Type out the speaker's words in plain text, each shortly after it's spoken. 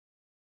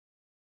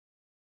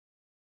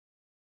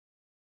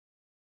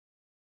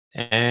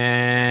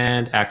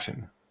And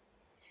action.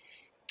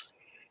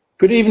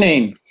 Good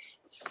evening.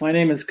 My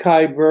name is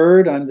Kai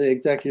Bird. I'm the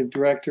Executive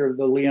Director of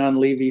the Leon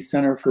Levy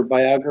Center for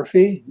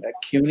Biography at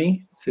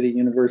CUNY, City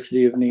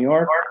University of New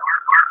York.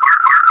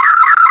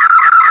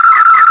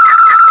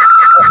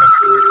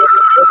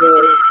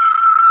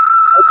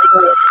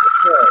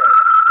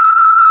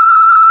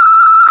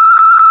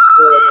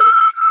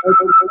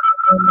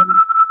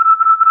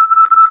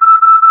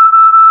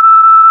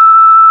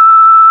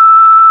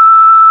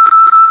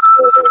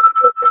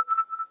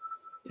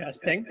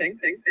 Testing.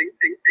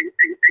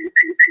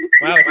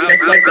 Wow, it's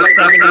just like the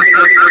 70s.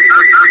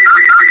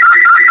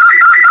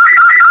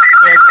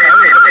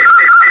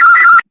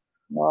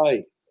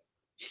 Why?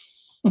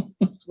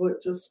 Well,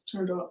 it just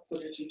turned off.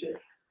 What did you do?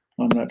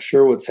 I'm not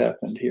sure what's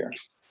happened here.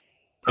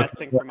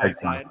 Testing from my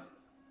side.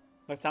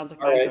 It sounds like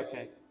mine's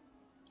okay.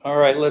 All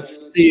right,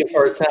 let's see if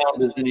our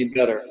sound is any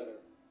better.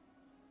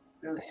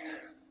 Yes.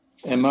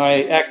 Am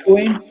I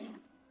echoing?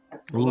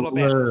 A little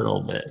bit. A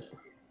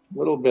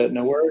little bit.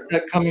 Now, where is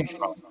that coming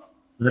from?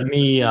 Let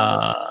me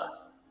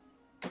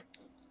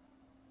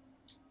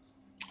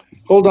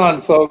Hold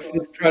on, folks.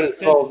 Let's try to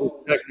solve this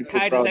technical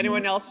Kai, problem. does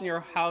anyone else in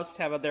your house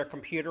have their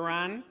computer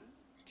on,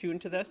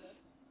 tuned to this?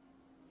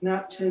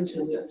 Not tuned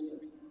to this.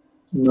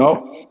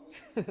 No.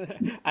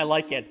 I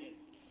like it.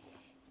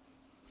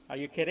 Are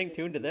you kidding?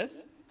 Tuned to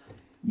this?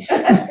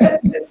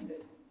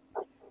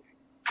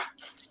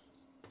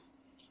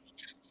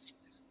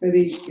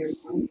 Maybe you're.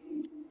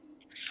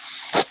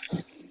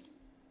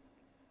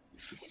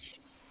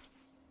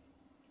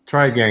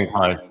 try again,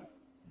 Kai.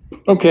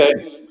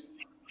 Okay.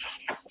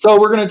 So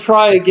we're going to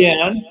try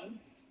again.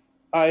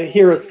 I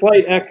hear a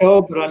slight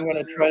echo, but I'm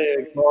going to try to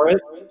ignore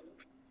it.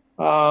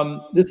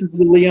 This is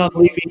the Leon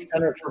Levy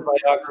Center for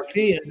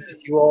Biography, and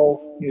as you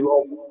all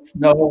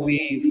know,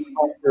 we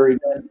sponsor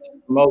events to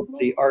promote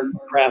the art and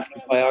craft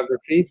of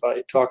biography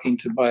by talking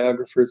to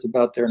biographers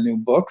about their new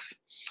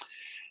books.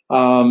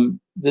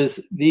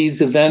 These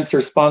events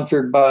are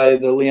sponsored by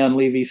the Leon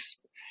Levy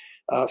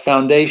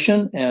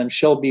Foundation and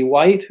Shelby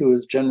White, who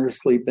has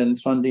generously been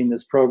funding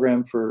this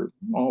program for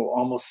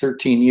almost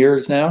 13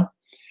 years now.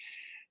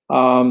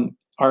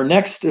 Our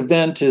next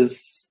event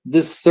is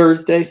this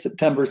Thursday,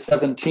 September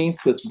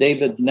 17th, with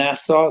David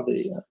Nassau,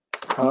 the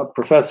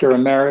professor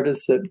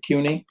emeritus at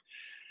CUNY,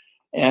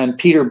 and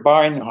Peter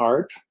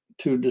Beinhardt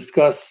to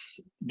discuss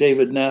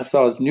David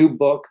Nassau's new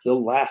book, The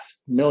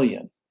Last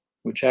Million,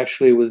 which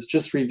actually was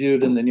just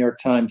reviewed in the New York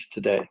Times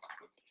today.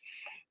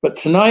 But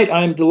tonight,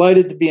 I'm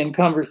delighted to be in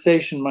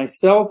conversation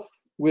myself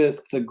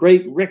with the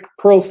great Rick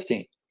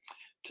Perlstein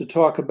to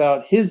talk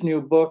about his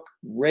new book,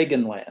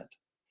 Reaganland.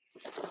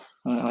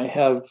 I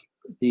have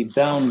the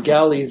bound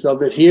galleys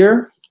of it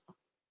here.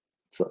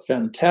 It's a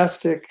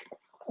fantastic,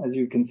 as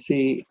you can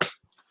see,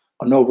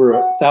 an over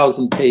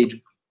 1,000-page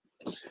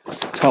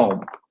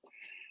tome.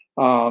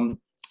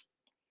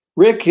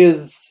 Rick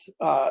is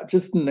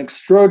just an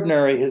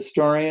extraordinary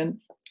historian.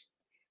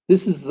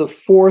 This is the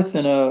fourth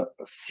in a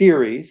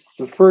series.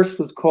 The first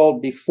was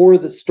called Before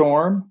the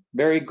Storm,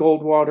 Barry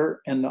Goldwater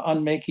and the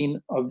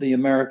Unmaking of the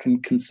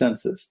American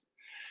Consensus.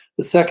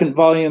 The second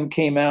volume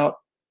came out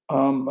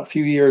a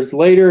few years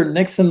later,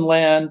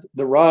 Nixonland,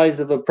 The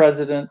Rise of a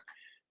President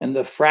and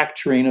the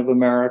Fracturing of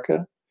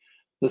America.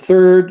 The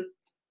third,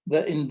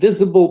 The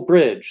Invisible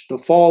Bridge, The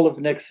Fall of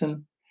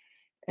Nixon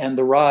and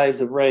the Rise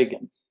of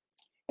Reagan.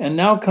 And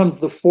now comes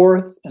the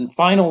fourth and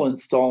final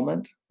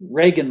installment,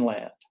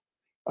 Reaganland,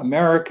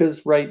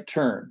 America's Right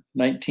Turn,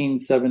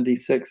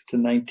 1976 to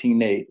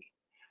 1980,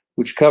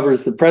 which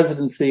covers the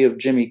presidency of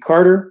Jimmy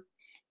Carter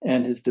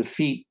and his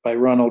defeat by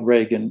Ronald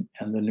Reagan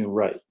and the New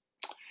Right.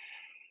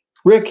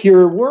 Rick,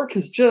 your work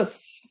is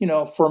just,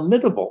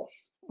 formidable,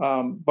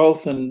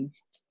 both in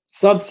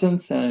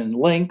substance and in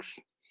length.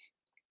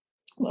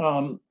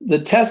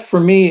 The test for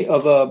me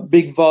of a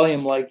big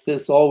volume like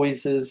this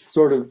always is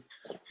sort of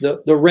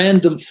the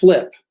random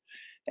flip.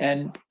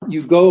 And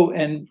you go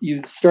and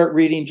you start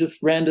reading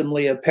just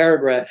randomly a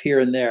paragraph here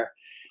and there.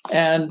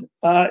 And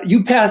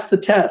you pass the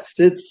test.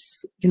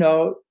 It's,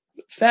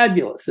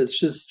 fabulous. It's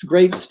just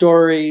great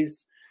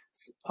stories,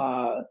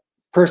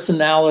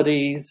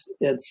 personalities.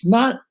 It's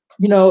not,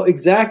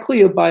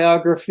 exactly a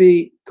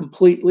biography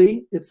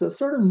completely. It's a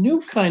sort of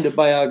new kind of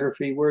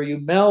biography where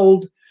you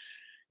meld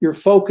your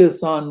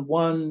focus on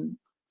one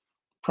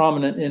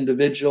prominent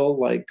individual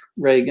like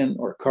Reagan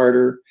or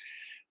Carter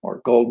or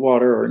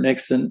Goldwater or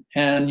Nixon,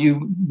 and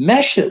you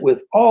mesh it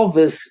with all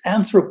this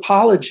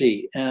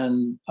anthropology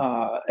and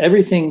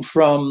everything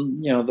from,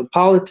 the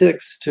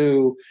politics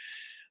to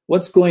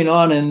what's going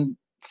on in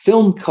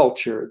film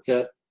culture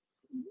that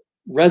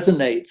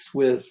resonates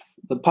with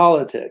the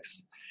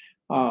politics,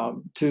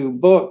 to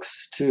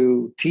books,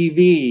 to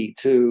TV,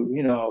 to,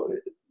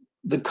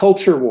 the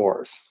culture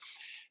wars.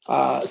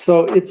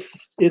 So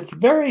it's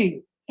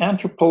very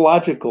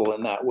anthropological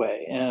in that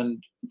way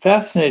and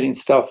fascinating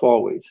stuff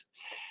always.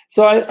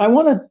 So I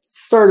want to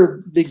sort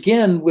of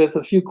begin with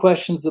a few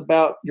questions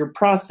about your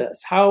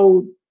process.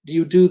 How do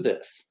you do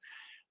this?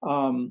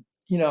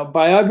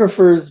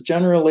 Biographers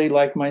generally,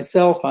 like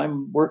myself,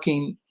 I'm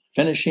working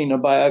finishing a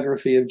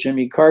biography of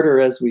Jimmy Carter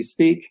as we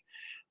speak.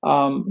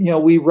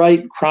 We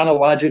write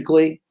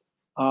chronologically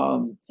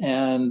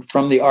and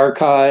from the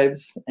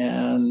archives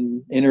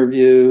and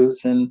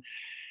interviews and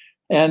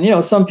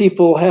some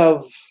people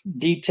have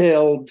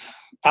detailed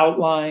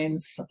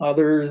outlines,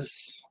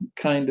 others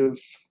kind of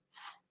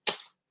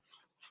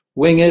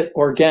wing it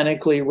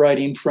organically,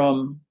 writing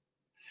from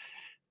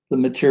the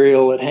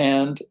material at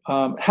hand.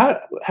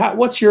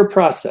 What's your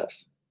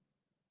process?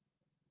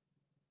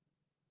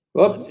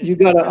 Oh, you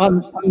got to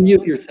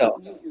unmute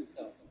yourself.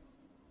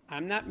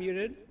 I'm not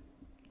muted.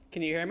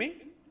 Can you hear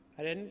me?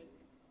 I didn't.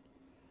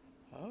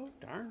 Oh,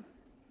 darn.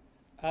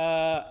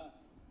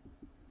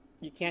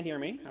 You can't hear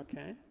me?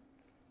 Okay.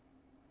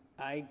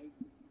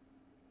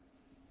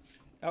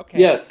 Okay.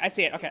 Yes. I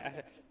see it. Okay.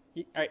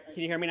 All right.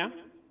 Can you hear me now?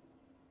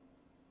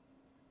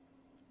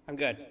 I'm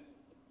good.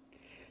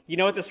 You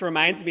know what this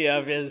reminds me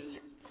of is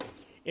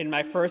in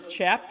my first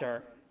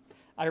chapter,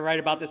 I write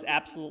about this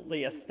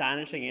absolutely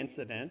astonishing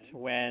incident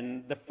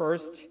when the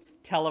first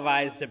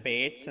televised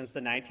debate since the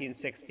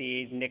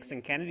 1960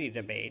 Nixon-Kennedy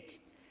debate,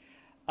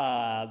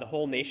 the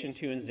whole nation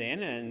tunes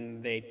in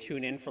and they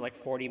tune in for like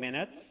 40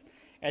 minutes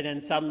and then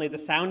suddenly the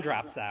sound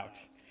drops out.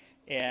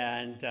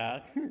 And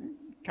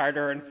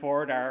Carter and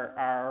Ford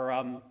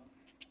are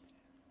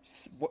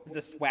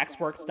just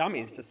waxworks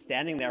dummies, just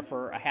standing there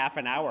for a half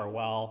an hour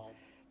while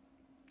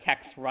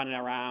text running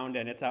around.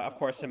 And it's, of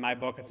course, in my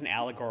book, it's an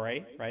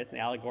allegory, right? It's an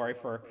allegory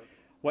for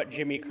what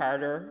Jimmy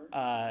Carter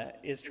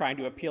is trying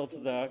to appeal to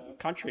the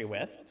country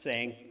with,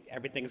 saying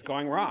everything's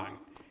going wrong,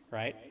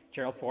 right?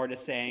 Gerald Ford is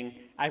saying,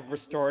 I've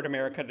restored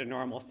America to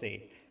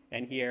normalcy.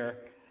 And here,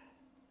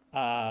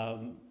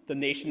 the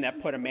nation that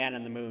put a man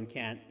on the moon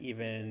can't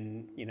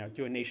even,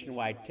 do a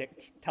nationwide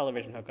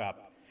television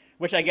hookup,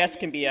 which I guess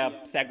can be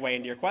a segue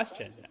into your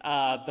question.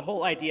 The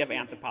whole idea of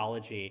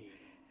anthropology,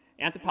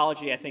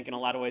 I think, in a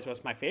lot of ways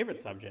was my favorite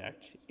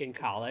subject in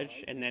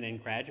college and then in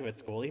graduate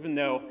school, even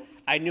though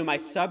I knew my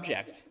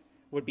subject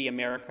would be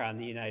America and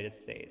the United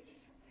States.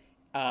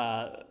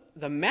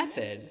 The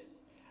method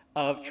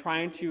of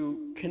trying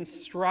to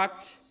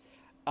construct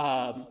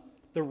the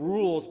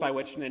rules by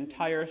which an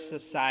entire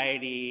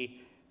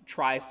society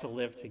tries to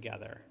live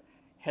together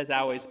has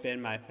always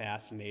been my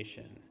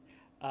fascination.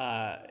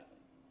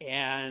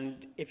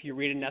 And if you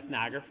read an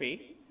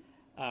ethnography,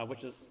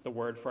 which is the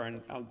word for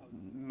a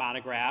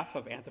monograph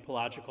of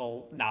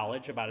anthropological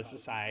knowledge about a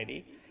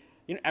society,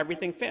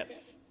 everything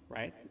fits,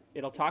 right?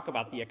 It'll talk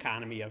about the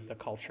economy of the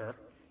culture.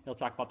 It'll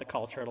talk about the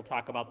culture. It'll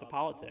talk about the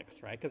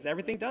politics, right? Because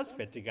everything does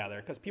fit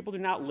together, because people do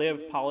not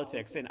live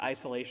politics in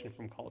isolation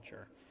from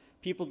culture.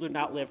 People do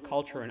not live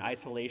culture in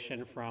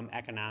isolation from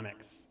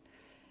economics.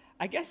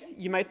 I guess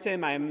you might say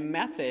my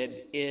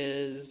method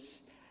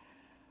is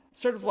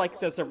sort of like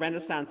there's a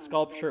Renaissance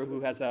sculptor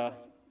who has a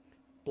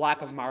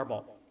block of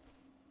marble,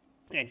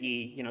 and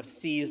he,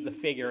 sees the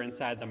figure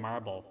inside the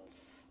marble.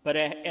 But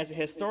as a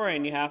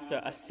historian, you have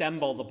to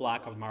assemble the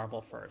block of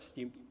marble first.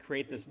 You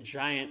create this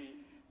giant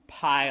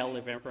pile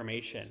of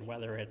information,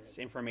 whether it's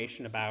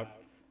information about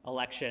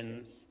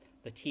elections,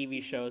 the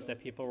TV shows that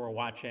people were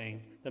watching,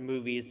 the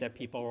movies that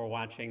people were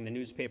watching, the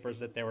newspapers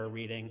that they were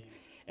reading.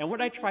 And what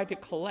I tried to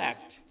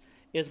collect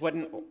is what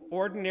an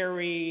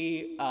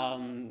ordinary,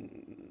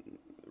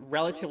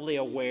 relatively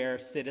aware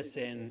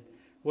citizen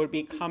would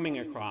be coming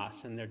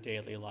across in their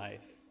daily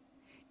life.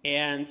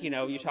 And,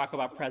 you talk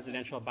about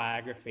presidential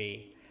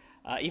biography,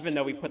 even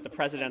though we put the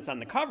presidents on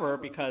the cover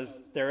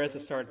because there is a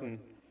certain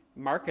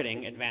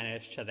marketing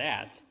advantage to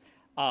that.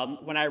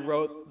 When I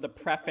wrote the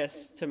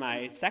preface to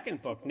my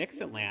second book,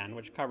 Nixonland,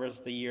 which covers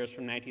the years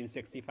from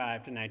 1965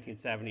 to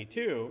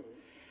 1972,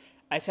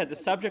 I said the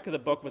subject of the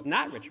book was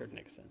not Richard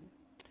Nixon.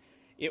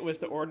 It was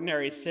the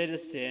ordinary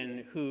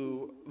citizen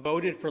who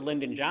voted for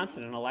Lyndon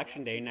Johnson on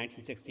Election Day in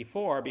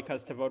 1964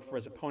 because to vote for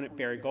his opponent,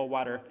 Barry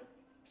Goldwater,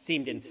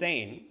 seemed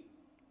insane.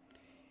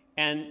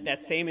 And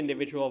that same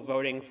individual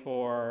voting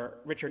for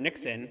Richard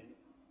Nixon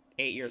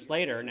 8 years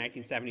later, in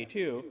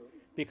 1972,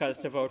 because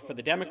to vote for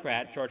the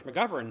Democrat, George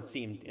McGovern,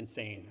 seemed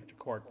insane, to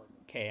court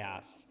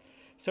chaos.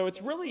 So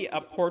it's really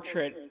a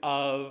portrait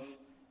of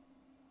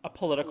a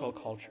political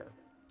culture.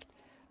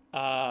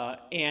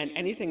 And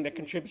anything that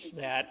contributes to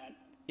that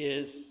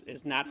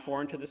is not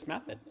foreign to this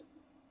method.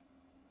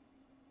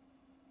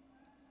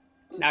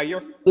 Now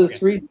you're...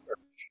 This research.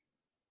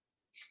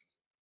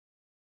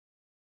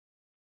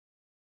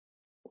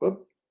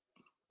 Whoop,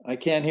 I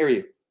can't hear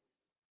you.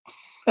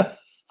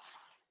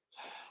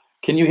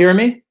 Can you hear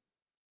me?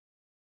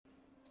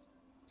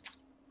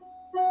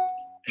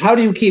 How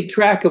do you keep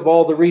track of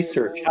all the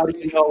research? How do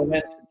you know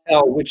when to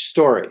tell which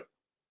story?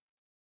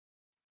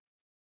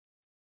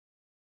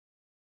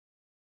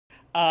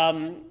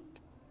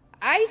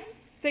 I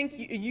think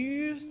you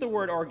used the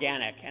word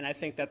organic, and I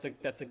think that's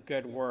a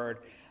good word.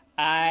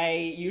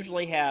 I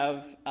usually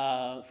have,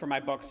 for my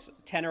books,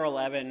 10 or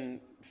 11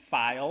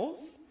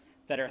 files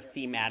that are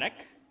thematic.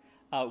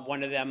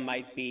 One of them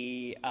might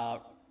be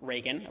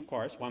Reagan, of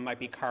course. One might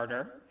be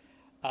Carter.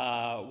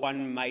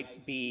 One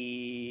might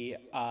be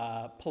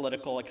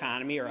political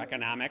economy or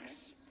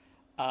economics.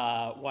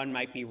 one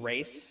might be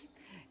race.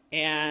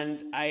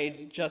 And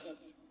I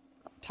just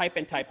type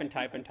and type and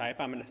type and type.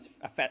 I'm an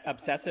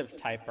obsessive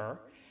typer.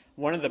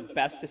 One of the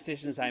best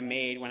decisions I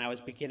made when I was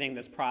beginning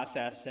this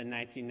process in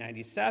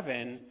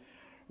 1997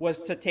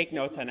 was to take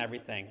notes on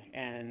everything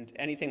and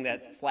anything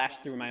that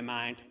flashed through my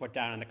mind to put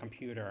down on the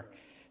computer.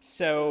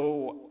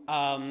 So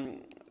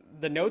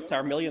the notes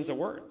are millions of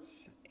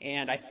words,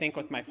 and I think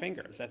with my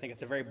fingers. I think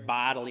it's a very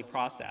bodily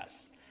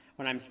process.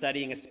 When I'm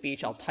studying a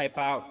speech, I'll type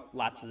out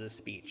lots of the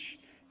speech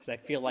because I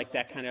feel like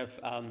that kind of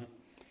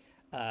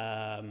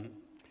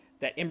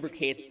that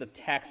imbricates the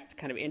text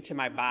kind of into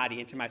my body,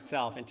 into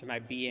myself, into my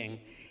being.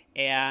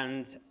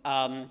 And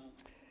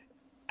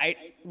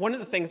one of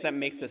the things that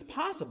makes this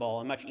possible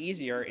and much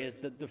easier is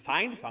the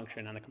find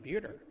function on the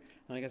computer.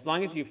 Like, as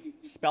long as you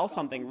spell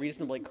something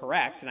reasonably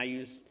correct, and I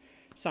use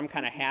some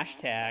kind of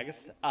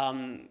hashtags,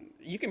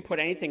 you can put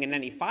anything in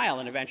any file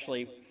and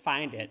eventually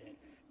find it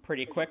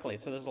pretty quickly.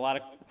 So there's a lot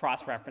of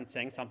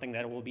cross-referencing. Something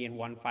that will be in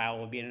one file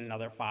will be in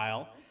another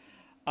file.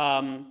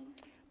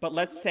 But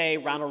let's say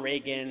Ronald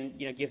Reagan,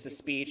 gives a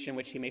speech in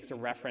which he makes a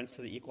reference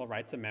to the Equal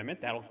Rights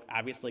Amendment. That'll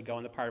obviously go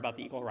in the part about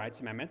the Equal Rights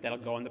Amendment. That'll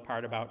go in the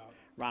part about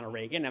Ronald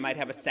Reagan. I might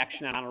have a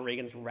section on Ronald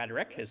Reagan's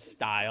rhetoric, his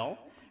style,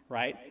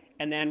 right?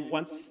 And then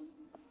once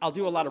I'll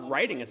do a lot of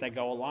writing as I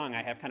go along.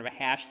 I have kind of a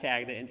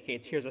hashtag that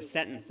indicates here's a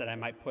sentence that I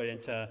might put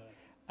into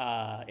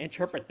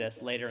interpret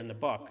this later in the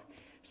book.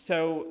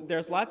 So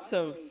there's lots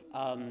of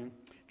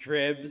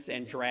dribs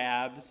and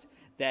drabs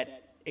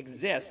that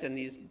exist in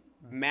these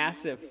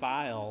massive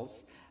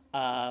files.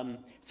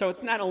 So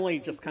it's not only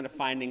just kind of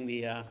finding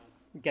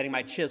getting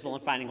my chisel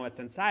and finding what's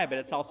inside, but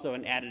it's also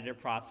an additive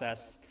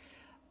process.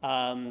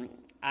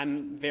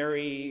 I'm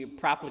very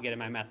profligate in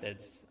my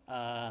methods.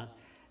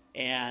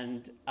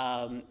 And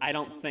I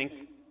don't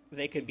think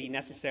they could be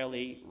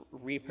necessarily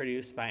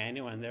reproduced by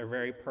anyone. They're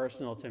very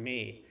personal to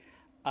me.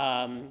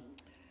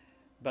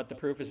 But the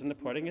proof is in the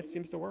pudding. It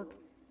seems to work.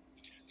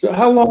 So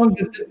how long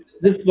did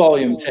this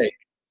volume take?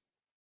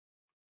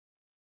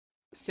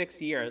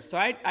 6 years. So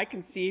I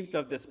conceived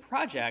of this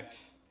project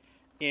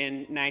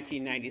in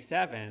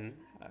 1997,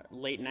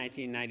 late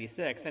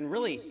 1996. And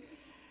really,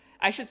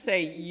 I should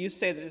say, you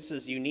say that this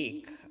is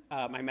unique.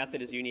 My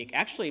method is unique.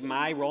 Actually,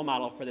 my role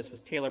model for this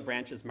was Taylor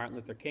Branch's Martin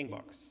Luther King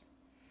books.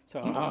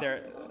 So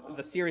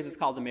the series is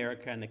called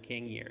America and the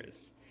King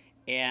Years.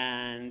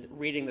 And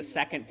reading the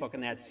second book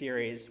in that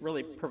series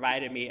really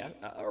provided me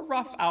a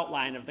rough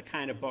outline of the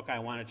kind of book I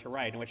wanted to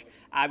write, in which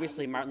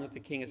obviously Martin Luther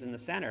King is in the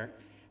center,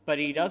 but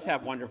he does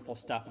have wonderful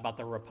stuff about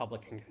the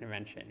Republican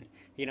Convention.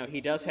 He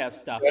does have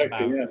stuff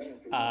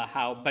about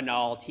how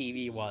banal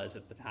TV was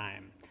at the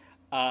time.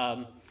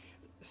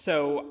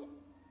 So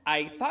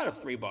I thought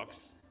of 3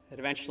 books. It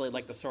eventually,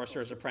 like The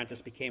Sorcerer's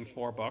Apprentice, became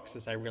 4 books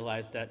as I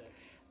realized that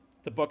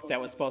the book that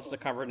was supposed to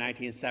cover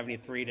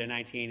 1973 to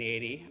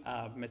 1980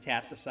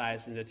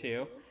 metastasized into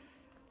 2.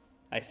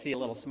 I see a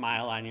little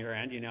smile on your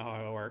end. You know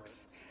how it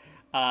works.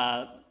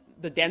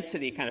 The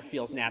density kind of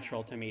feels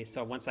natural to me.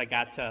 So once I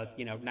got to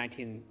was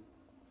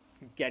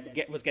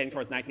getting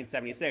towards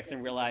 1976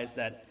 and realized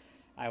that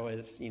I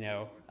was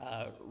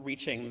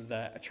reaching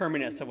the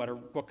terminus of what a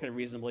book could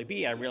reasonably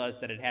be, I realized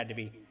that it had to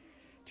be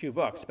 2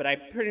 books. But I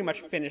pretty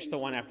much finished the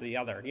one after the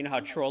other. You know how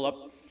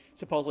Trollope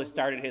supposedly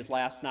started his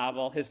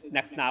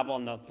next novel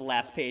on the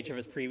last page of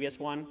his previous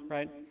one,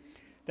 right?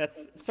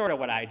 That's sort of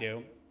what I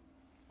do.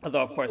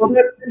 Although, of course,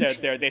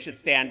 they should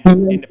stand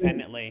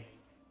independently.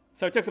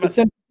 So it took about... It's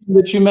interesting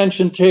that you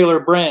mentioned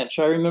Taylor Branch.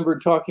 I remember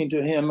talking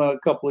to him a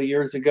couple of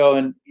years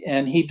ago,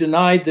 and he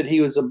denied that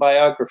he was a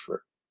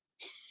biographer.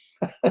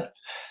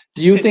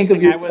 Do you think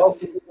of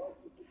yourself?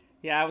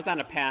 I was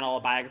on a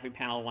biography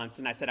panel once,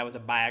 and I said I was a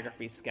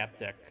biography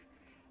skeptic.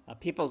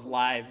 People's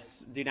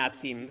lives do not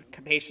seem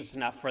capacious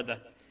enough for the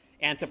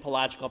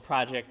anthropological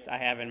project I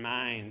have in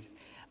mind.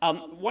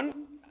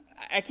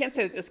 I can't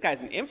say that this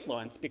guy's an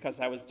influence because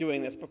I was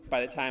doing this book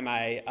by the time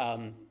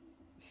I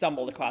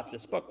stumbled across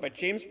this book, but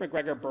James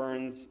McGregor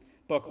Burns'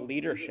 book,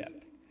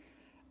 Leadership,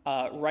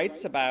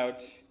 writes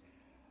about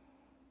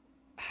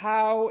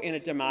how in a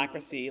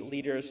democracy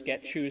leaders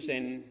get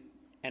chosen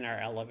and are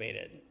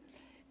elevated.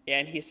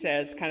 And he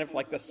says kind of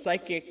like the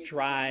psychic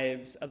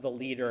drives of the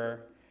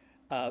leader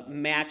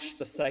match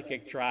the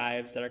psychic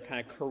drives that are kind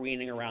of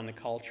careening around the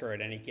culture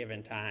at any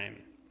given time.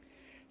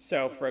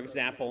 So, for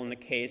example, in the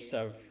case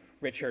of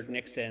Richard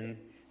Nixon,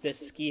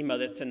 this schema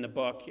that's in the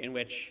book in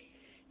which,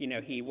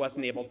 he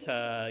wasn't able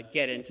to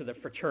get into the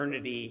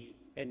fraternity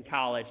in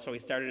college, so he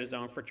started his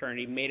own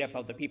fraternity made up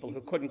of the people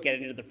who couldn't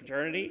get into the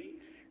fraternity,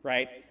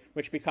 right?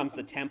 Which becomes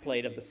the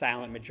template of the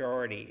silent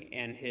majority,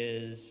 and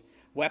his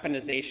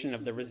weaponization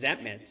of the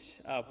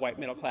resentment of white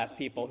middle-class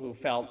people who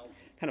felt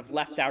kind of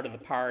left out of the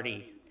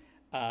party,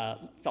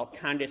 felt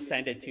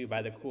condescended to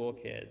by the cool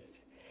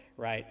kids,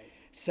 right?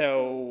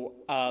 So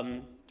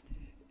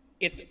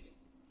it's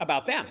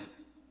about them,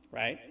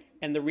 right?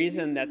 And the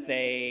reason that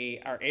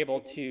they are able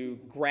to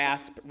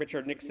grasp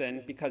Richard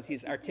Nixon because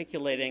he's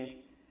articulating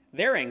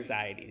their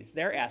anxieties,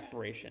 their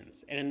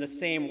aspirations. And in the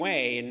same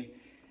way, in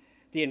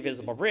The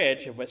Invisible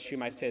Bridge, of which you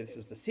might say this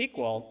is the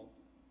sequel,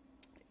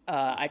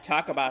 I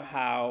talk about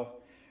how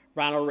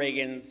Ronald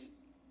Reagan's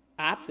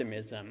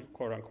optimism,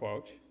 quote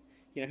unquote,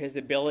 his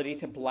ability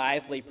to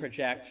blithely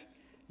project,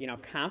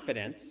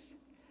 confidence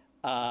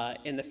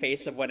in the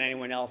face of what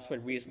anyone else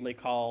would reasonably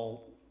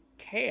call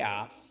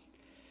chaos,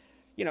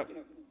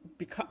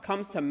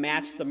 comes to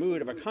match the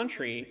mood of a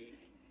country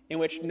in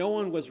which no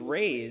one was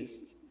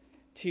raised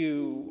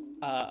to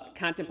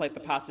contemplate the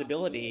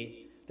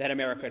possibility that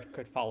America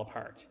could fall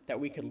apart, that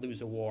we could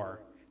lose a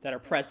war, that our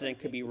president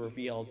could be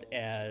revealed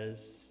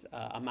as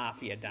a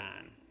mafia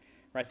don.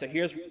 Right? So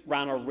here's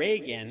Ronald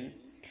Reagan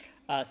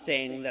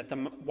saying that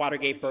the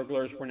Watergate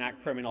burglars were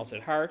not criminals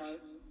at heart,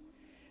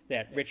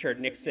 that Richard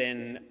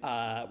Nixon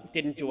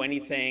didn't do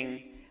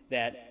anything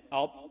that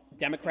all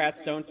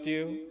Democrats don't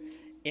do,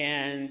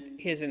 and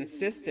his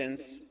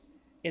insistence,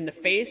 in the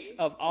face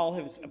of all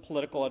his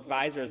political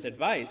advisors'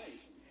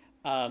 advice,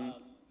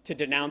 to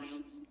denounce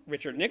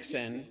Richard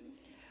Nixon,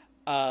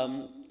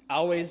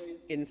 always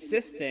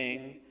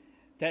insisting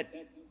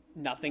that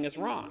nothing is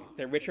wrong,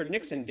 that Richard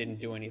Nixon didn't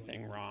do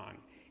anything wrong.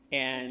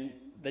 And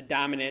the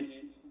dominant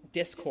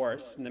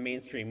discourse in the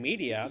mainstream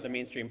media, the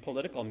mainstream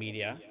political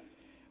media,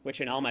 which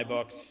in all my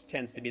books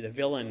tends to be the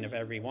villain of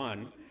every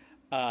one,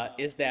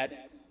 is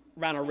that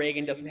Ronald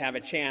Reagan doesn't have a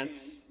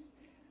chance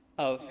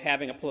of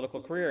having a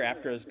political career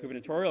after his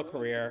gubernatorial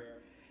career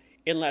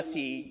unless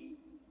he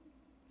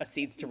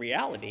accedes to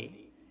reality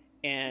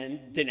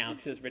and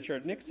denounces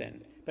Richard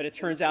Nixon. But it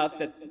turns out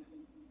that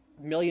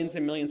millions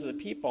and millions of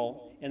the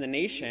people in the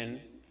nation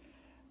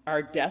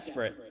are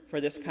desperate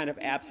for this kind of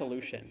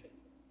absolution,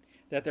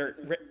 that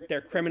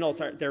their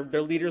criminals are, their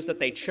leaders that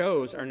they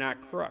chose are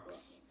not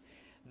crooks,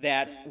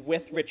 that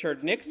with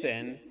Richard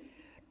Nixon,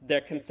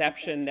 their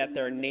conception that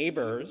their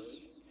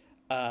neighbors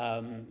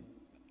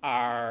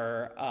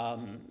are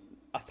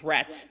a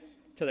threat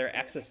to their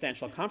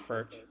existential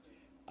comfort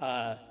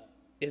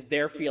is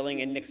their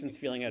feeling and Nixon's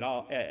feeling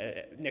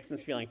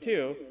Nixon's feeling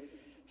too,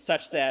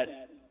 such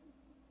that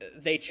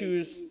they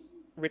choose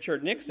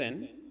Richard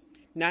Nixon,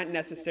 not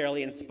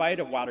necessarily in spite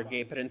of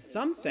Watergate, but in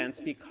some sense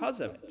because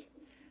of it,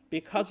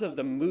 because of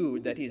the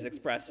mood that he's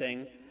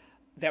expressing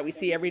that we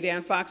see every day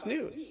on Fox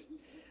News,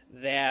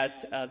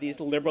 that these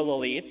liberal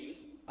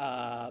elites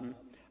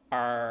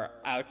are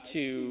out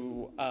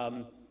to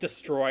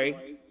destroy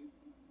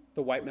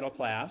the white middle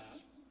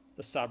class,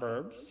 the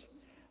suburbs,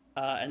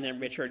 and then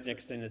Richard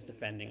Nixon is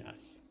defending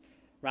us.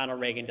 Ronald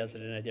Reagan does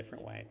it in a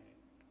different way.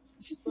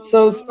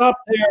 So stop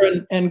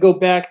there and go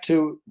back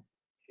to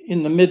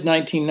in the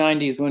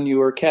mid-1990s when you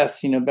were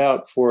casting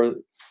about for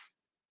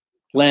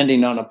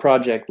landing on a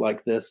project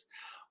like this.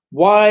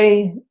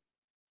 What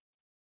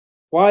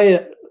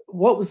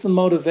was the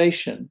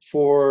motivation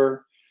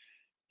for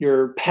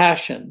your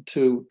passion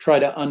to try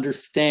to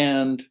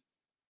understand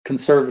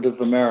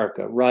conservative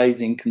America,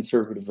 rising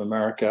conservative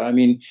America? I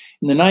mean,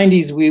 in the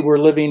 90s, we were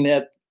living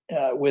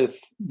with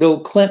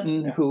Bill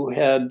Clinton, who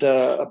had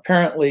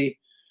apparently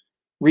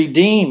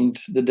redeemed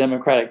the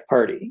Democratic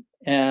Party.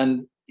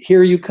 And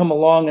here you come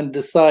along and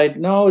decide,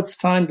 no, it's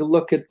time to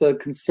look at the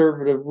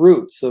conservative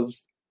roots of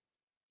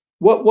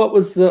what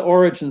was the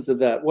origins of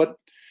that? What,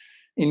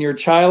 in your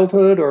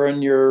childhood or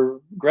in your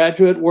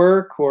graduate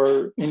work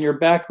or in your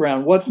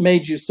background, what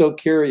made you so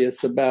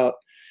curious about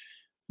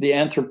the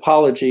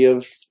anthropology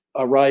of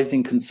a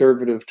rising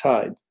conservative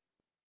tide?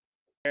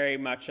 Very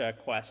much a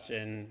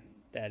question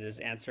that is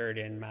answered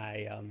in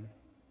my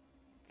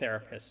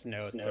therapist's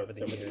notes over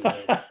the years.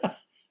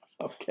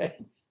 Okay.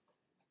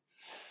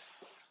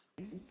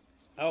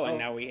 Oh, and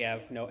now we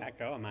have no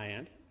echo on my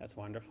end. That's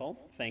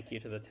wonderful. Thank you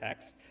to the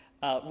text.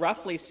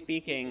 Roughly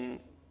speaking,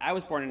 I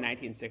was born in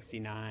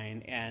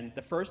 1969, and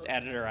the first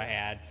editor I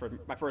had for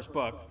my first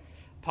book,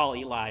 Paul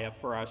Eli of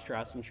Farrar,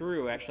 Straus, and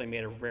Giroux, actually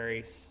made a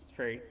very,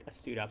 very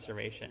astute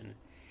observation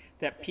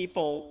that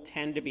people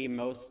tend to be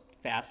most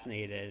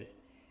fascinated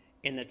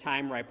in the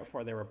time right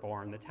before they were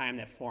born, the time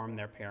that formed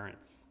their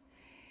parents.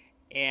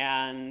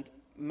 And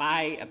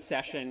my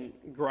obsession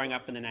growing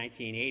up in the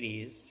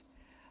 1980s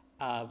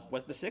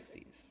was the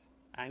 60s.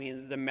 I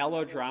mean, the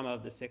melodrama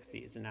of the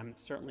 60s, and I'm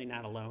certainly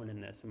not alone in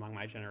this among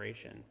my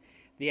generation.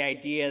 The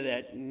idea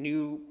that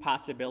new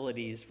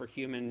possibilities for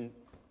human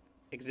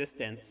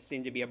existence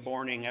seem to be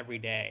aborning every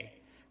day,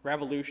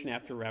 revolution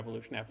after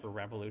revolution after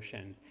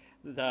revolution,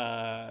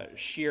 the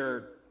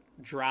sheer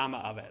drama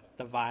of it,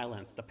 the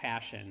violence, the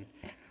passion,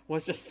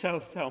 was just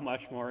so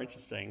much more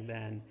interesting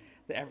than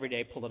the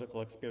everyday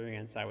political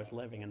experience I was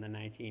living in the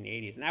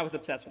 1980s. And I was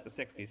obsessed with the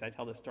 60s. I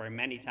tell this story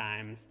many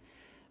times.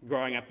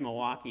 Growing up in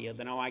Milwaukee,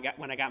 when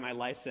I got my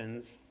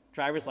license,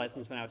 driver's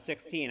license when I was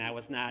 16, I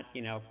was not,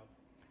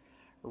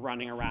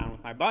 running around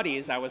with my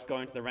buddies. I was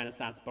going to the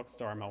Renaissance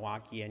bookstore in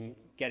Milwaukee and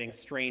getting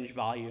strange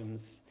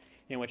volumes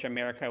in which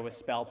America was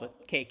spelled with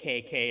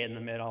KKK in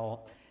the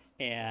middle,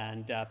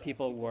 and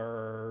people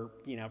were,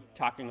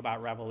 talking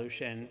about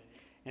revolution,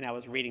 and I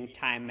was reading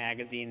Time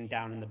magazine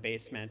down in the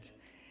basement.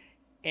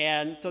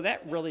 And so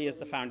that really is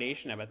the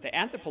foundation of it. The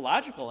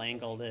anthropological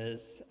angle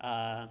is,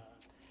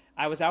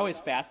 I was always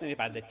fascinated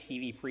by the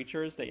TV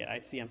preachers that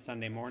I'd see on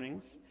Sunday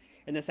mornings.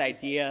 And this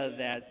idea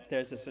that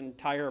there's this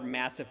entire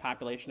massive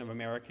population of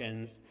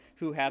Americans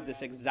who have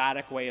this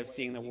exotic way of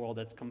seeing the world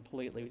that's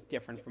completely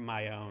different from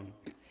my own.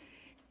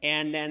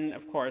 And then,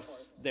 of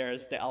course,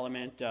 there's the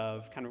element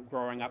of kind of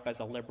growing up as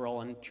a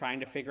liberal and trying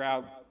to figure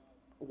out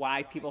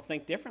why people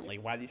think differently,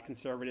 why these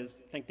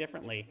conservatives think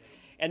differently.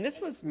 And this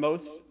was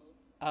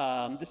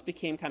this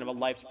became kind of a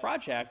life's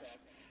project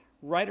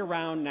right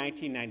around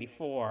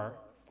 1994.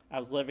 I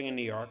was living in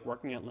New York,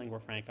 working at Lingua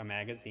Franca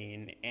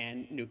magazine,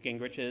 and Newt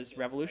Gingrich's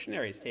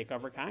revolutionaries take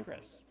over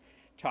Congress,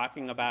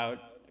 talking about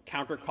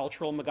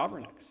countercultural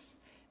McGovernance.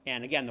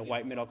 And again, the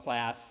white middle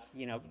class,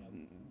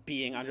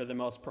 being under the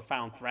most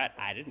profound threat.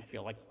 I didn't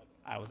feel like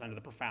I was under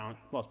the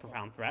most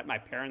profound threat. My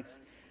parents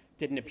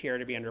didn't appear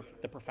to be under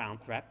the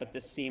profound threat, but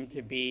this seemed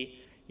to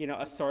be,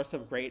 a source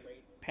of great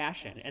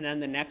passion. And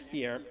then the next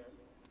year,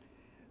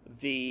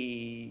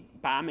 the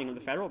bombing of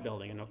the federal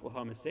building in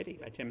Oklahoma City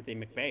by Timothy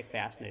McVeigh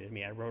fascinated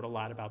me. I wrote a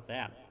lot about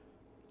that.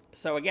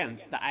 So again,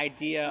 the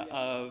idea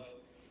of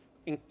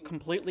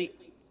completely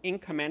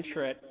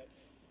incommensurate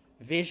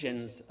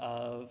visions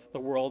of the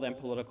world and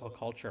political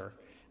culture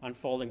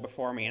unfolding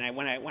before me. And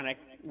when I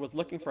was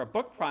looking for a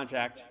book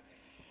project,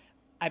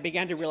 I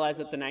began to realize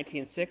that the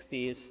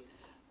 1960s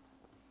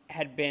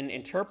had been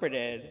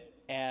interpreted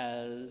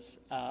as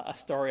a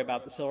story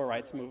about the civil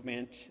rights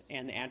movement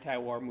and the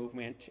anti-war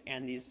movement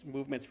and these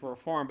movements for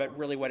reform, but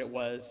really what it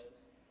was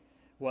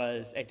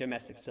a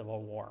domestic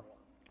civil war,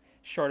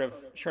 short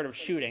of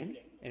shooting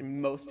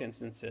in most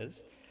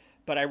instances.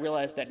 But I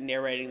realized that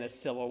narrating this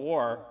civil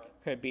war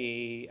could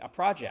be a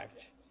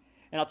project.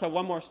 And I'll tell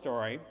one more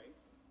story.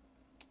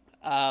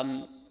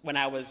 When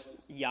I was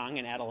young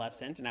and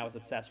adolescent and I was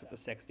obsessed with the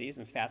 60s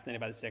and fascinated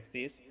by the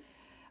 60s,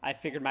 I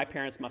figured my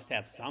parents must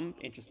have some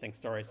interesting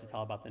stories to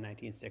tell about the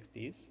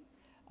 1960s.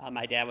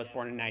 My dad was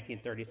born in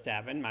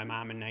 1937, my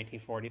mom in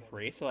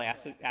 1943, so I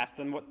asked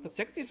them what the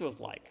 60s was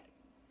like.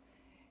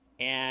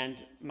 And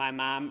my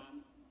mom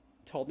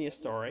told me a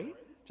story,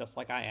 just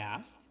like I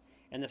asked,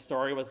 and the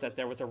story was that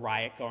there was a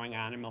riot going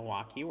on in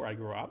Milwaukee, where I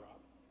grew up,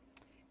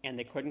 and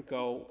they couldn't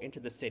go into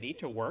the city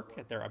to work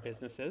at their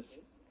businesses,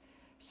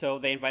 so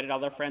they invited all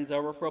their friends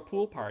over for a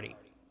pool party.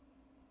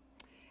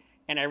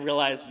 And I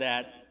realized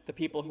that the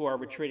people who are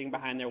retreating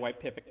behind their white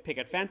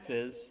picket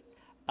fences,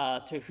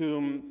 to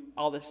whom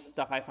all this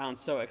stuff I found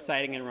so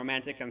exciting and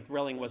romantic and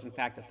thrilling was in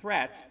fact a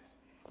threat,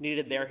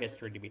 needed their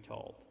history to be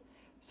told.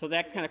 So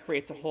that kind of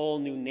creates a whole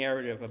new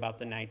narrative about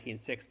the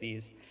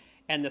 1960s.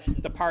 And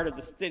the part of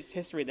the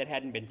history that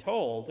hadn't been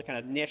told, the kind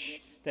of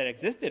niche that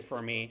existed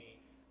for me,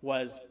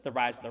 was the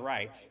rise of the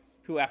right,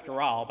 who,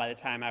 after all, by the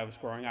time I was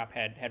growing up,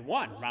 had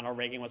won. Ronald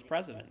Reagan was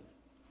president.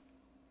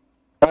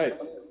 Right.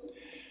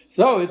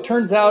 So it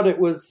turns out it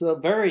was a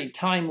very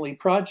timely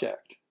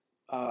project,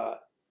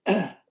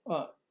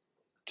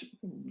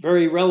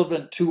 very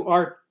relevant to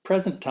our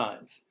present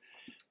times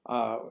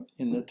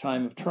in the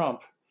time of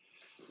Trump.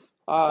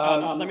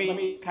 Let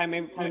me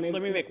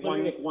make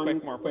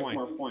one quick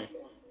more point.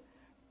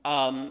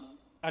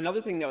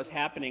 Another thing that was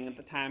happening at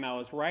the time I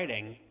was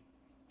writing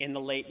in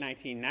the late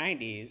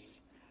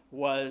 1990s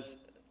was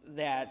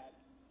that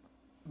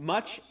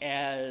much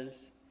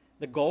as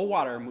the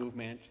Goldwater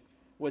movement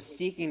was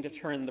seeking to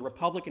turn the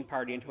Republican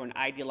Party into an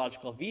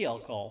ideological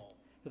vehicle,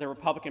 that the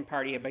Republican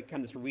Party had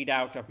become this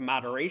redoubt of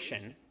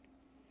moderation,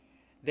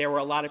 there were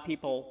a lot of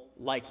people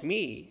like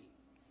me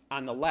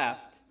on the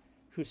left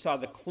who saw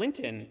the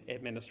Clinton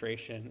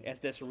administration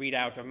as this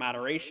redoubt of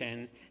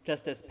moderation,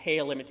 just this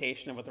pale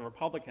imitation of what the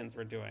Republicans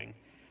were doing.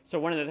 So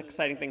one of the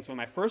exciting things when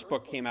my first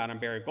book came out on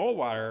Barry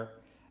Goldwater,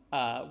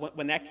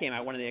 when that came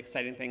out, one of the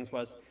exciting things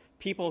was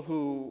people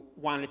who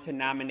wanted to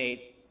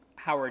nominate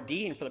Howard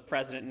Dean for the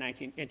president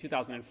in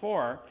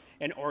 2004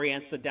 and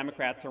orient the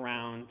Democrats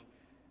around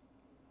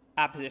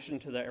opposition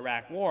to the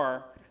Iraq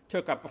War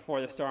took up Before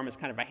the Storm as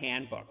kind of a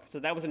handbook. So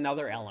that was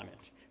another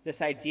element,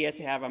 this idea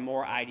to have a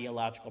more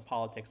ideological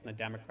politics in the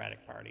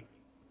Democratic Party.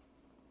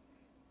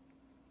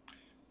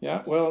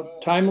 Yeah, well,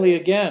 timely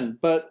again.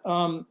 But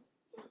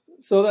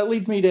so that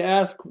leads me to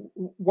ask,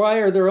 why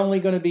are there only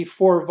going to be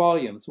 4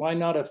 volumes? Why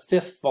not a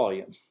 5th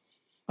volume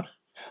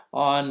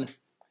on...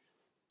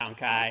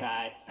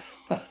 Kai.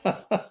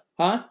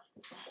 Huh?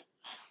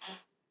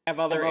 Have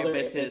other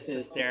abysses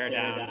to stare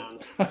down.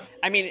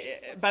 I mean,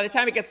 by the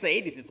time it gets to the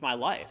 80s, it's my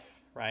life,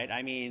 right?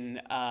 I mean,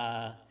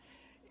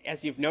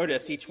 as you've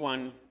noticed, each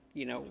one,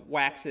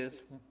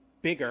 waxes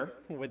bigger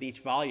with each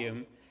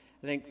volume.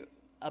 I think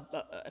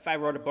if I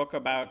wrote a book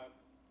about,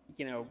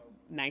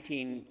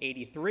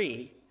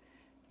 1983,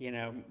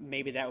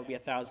 maybe that would be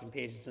 1,000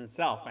 pages in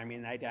itself. I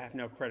mean, I have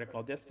no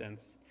critical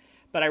distance.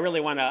 But I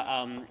really want to,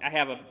 I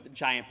have a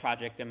giant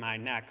project in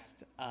mind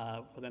next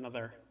with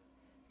another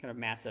kind of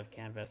massive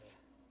canvas.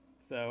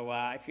 So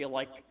I feel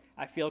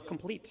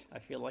complete. I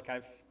feel like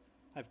I've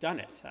done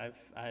it.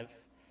 I've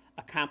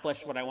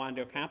accomplished what I wanted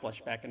to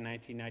accomplish back in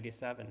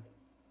 1997.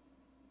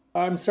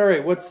 I'm sorry,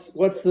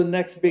 what's the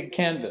next big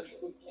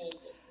canvas?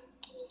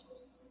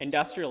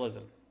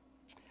 Industrialism.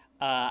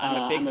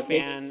 I'm a big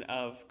fan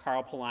of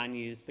Karl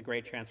Polanyi's The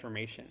Great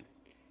Transformation.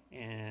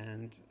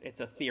 And it's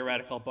a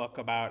theoretical book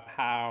about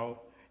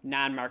how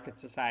non-market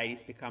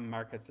societies become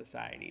market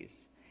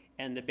societies.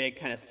 And the big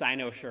kind of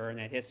cynosure in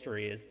that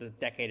history is the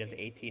decade of the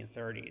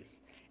 1830s.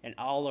 And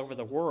all over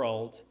the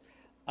world,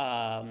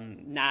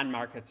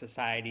 non-market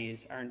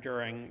societies are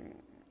enduring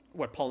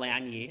what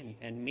Polanyi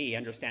and me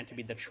understand to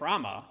be the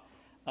trauma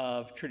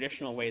of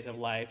traditional ways of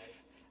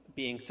life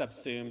being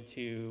subsumed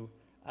to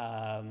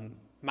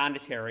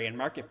monetary and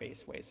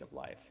market-based ways of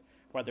life,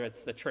 whether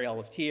it's the Trail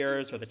of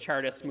Tears or the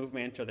Chartist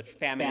movement or the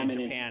famine in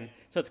Japan.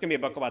 So it's going to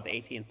be a book about the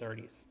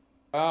 1830s.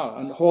 Wow,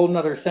 a whole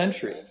nother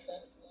century.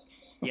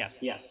 Yes.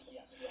 Yes.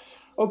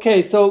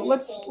 Okay, so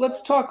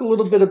let's talk a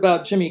little bit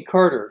about Jimmy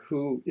Carter,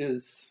 who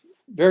is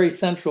very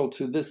central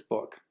to this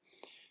book.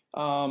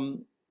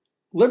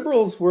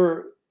 Liberals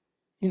were,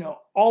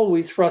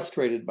 always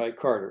frustrated by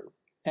Carter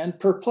and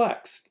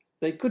perplexed.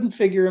 They couldn't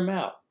figure him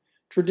out.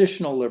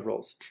 Traditional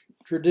liberals,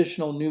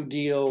 traditional New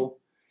Deal,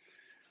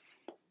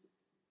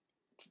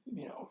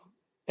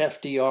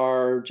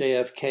 FDR,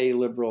 JFK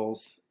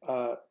liberals.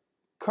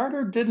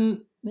 Carter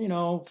didn't,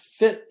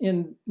 fit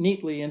in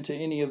neatly into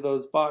any of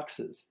those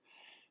boxes.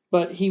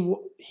 But he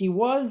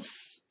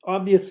was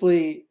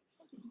obviously,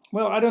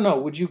 well, I don't know,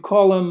 would you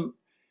call him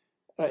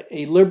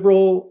a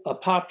liberal, a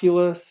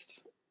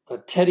populist, a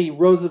Teddy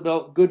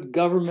Roosevelt good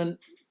government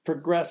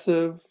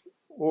progressive,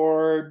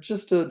 or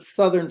just a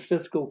Southern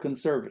fiscal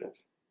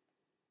conservative?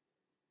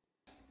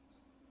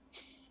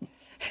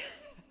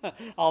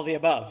 All the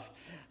above.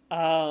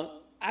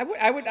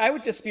 I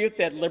would dispute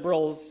that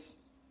liberals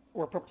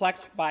were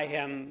perplexed by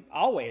him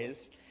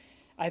always.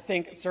 I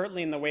think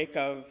certainly in the wake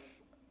of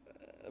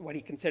what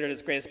he considered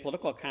his greatest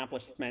political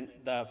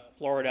accomplishment, the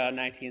Florida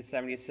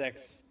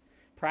 1976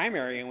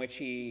 primary, in which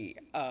he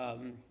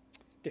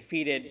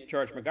defeated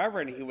George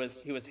McGovern, he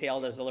was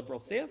hailed as a liberal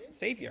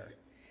savior.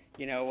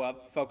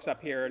 Folks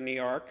up here in New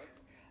York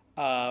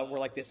were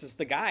like, "This is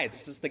the guy.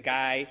 This is the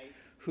guy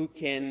who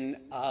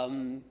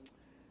can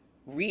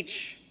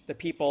reach the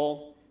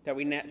people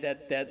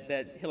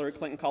that Hillary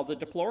Clinton called the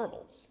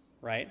deplorables,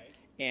 right?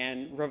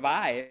 And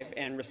revive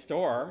and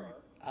restore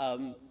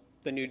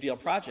the New Deal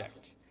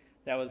project."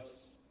 That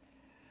was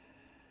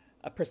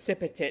a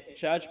precipitate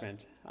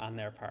judgment on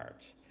their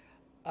part.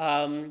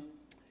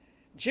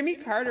 Jimmy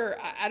Carter,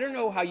 I don't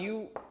know how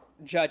you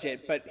judge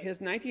it, but his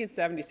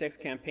 1976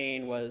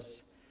 campaign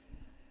was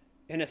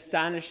an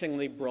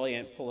astonishingly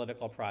brilliant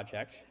political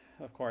project.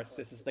 Of course,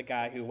 this is the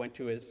guy who went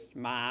to his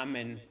mom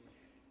in,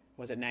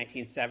 was it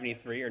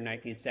 1973 or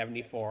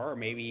 1974, or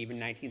maybe even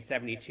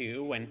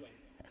 1972, when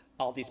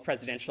all these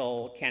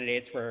presidential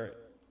candidates were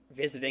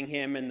visiting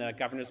him in the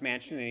governor's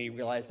mansion, and he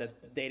realized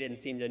that they didn't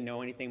seem to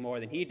know anything more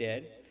than he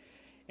did.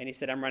 And he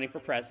said, "I'm running for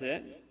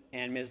president."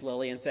 And Ms.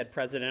 Lillian said,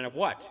 "President of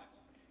what?"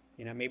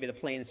 Maybe the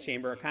Plains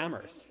Chamber of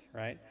Commerce,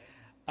 right?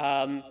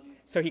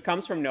 So he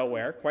comes from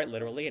nowhere, quite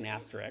literally, an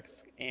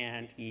asterisk,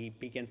 and he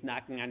begins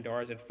knocking on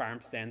doors at farm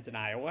stands in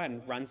Iowa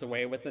and runs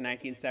away with the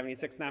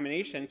 1976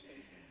 nomination.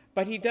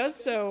 But he does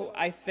so,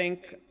 I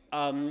think,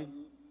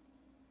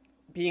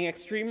 being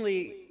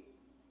extremely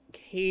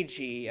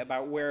cagey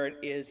about where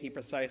it is he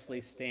precisely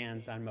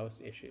stands on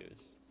most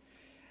issues.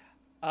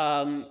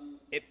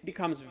 It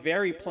becomes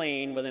very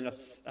plain within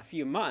a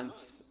few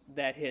months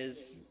that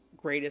his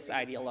greatest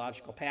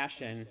ideological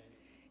passion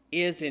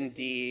is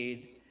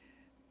indeed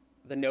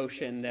the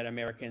notion that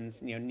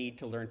Americans need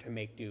to learn to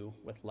make do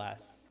with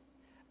less,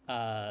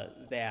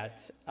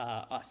 that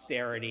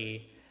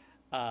austerity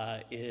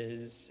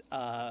is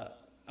a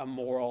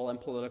moral and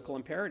political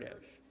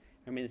imperative.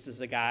 I mean, this is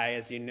a guy,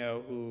 as you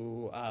know,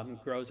 who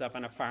grows up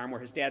on a farm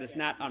where his dad is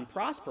not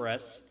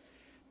unprosperous,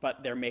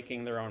 but they're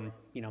making their own,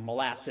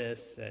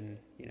 molasses and,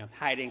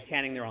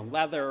 tanning their own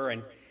leather.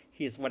 And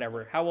he's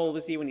whatever. How old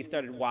is he when he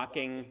started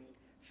walking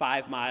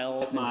 5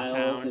 miles into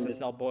town to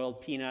sell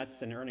boiled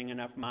peanuts and earning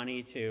enough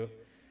money to,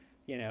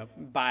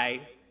 buy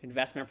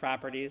investment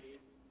properties,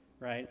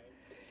 right?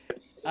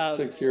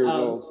 6 years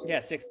old. Yeah,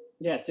 six.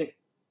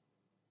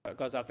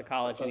 Goes off to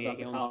college and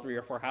he owns 3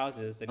 or 4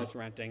 houses that he's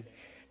renting.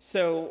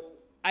 So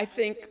I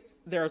think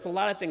there's a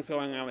lot of things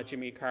going on with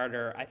Jimmy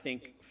Carter. I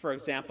think, for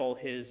example,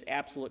 his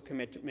absolute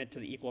commitment to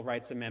the Equal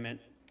Rights Amendment,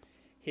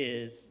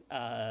 his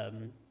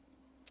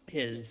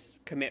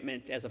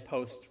commitment as a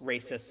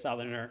post-racist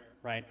Southerner,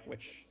 right,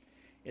 which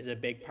is a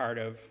big part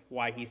of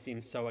why he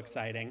seems so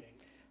exciting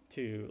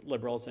to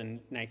liberals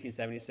in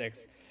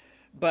 1976.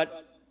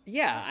 But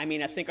yeah, I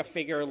mean, I think a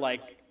figure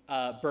like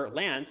Burt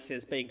Lance,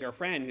 his banker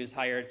friend, who's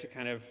hired to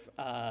kind of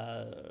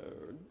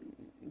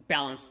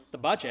balance the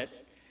budget,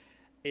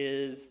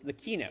 is the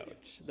keynote,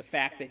 the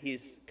fact that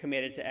he's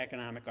committed to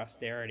economic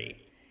austerity.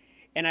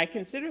 And I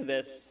consider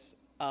this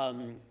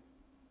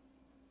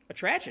a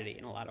tragedy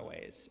in a lot of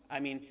ways. I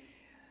mean,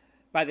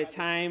 by the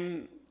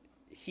time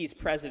he's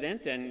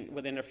president, and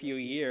within a few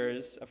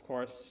years, of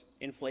course,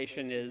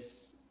 inflation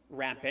is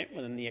rampant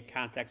within the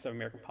context of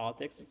American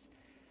politics. It's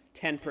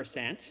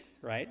 10%,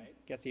 right?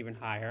 Gets even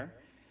higher,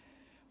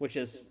 which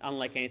is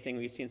unlike anything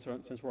we've seen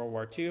since World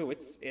War II.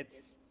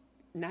 It's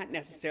not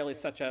necessarily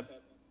such a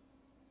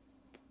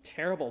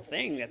terrible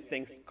thing that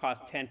things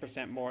cost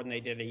 10% more than they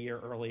did a year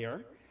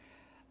earlier.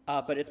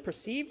 But it's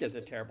perceived as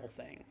a terrible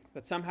thing,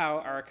 that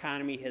somehow our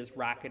economy has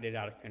rocketed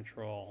out of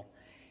control.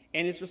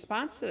 And his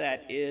response to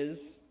that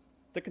is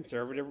the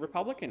conservative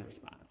Republican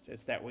response.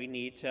 It's that we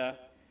need to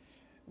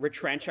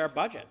retrench our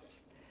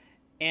budgets.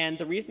 And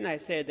the reason I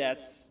say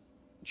that's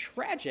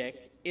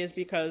tragic is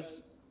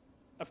because,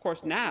 of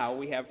course, now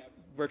we have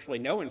virtually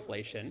no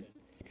inflation,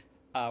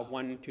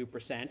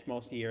 1-2%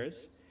 most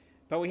years,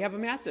 but we have a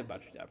massive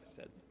budget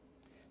deficit.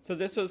 So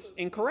this was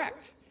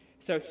incorrect.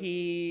 So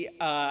he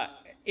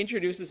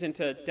introduces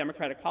into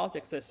democratic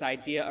politics this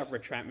idea of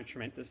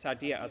retrenchment, this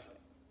idea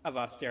of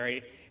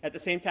austerity. At the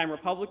same time,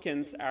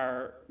 Republicans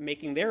are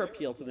making their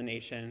appeal to the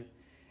nation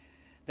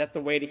that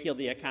the way to heal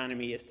the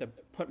economy is to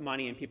put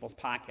money in people's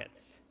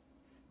pockets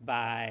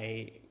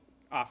by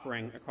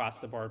offering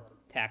across-the-board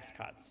tax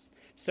cuts.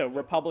 So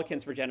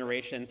Republicans for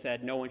generations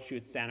said, no one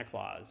shoots Santa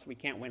Claus. We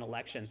can't win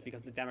elections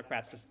because the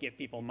Democrats just give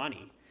people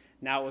money.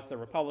 Now it was the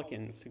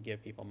Republicans who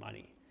give people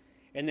money.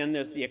 And then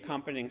there's the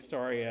accompanying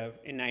story of,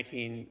 in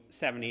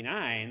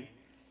 1979,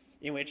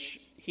 in which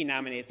he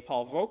nominates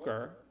Paul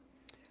Volcker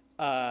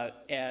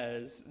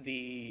as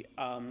the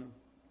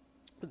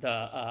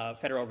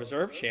Federal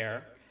Reserve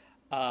Chair,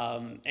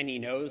 and he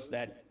knows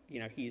that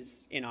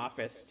he's in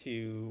office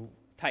to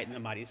tighten the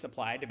money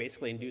supply, to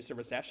basically induce a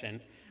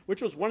recession,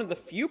 which was one of the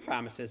few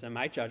promises, in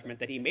my judgment,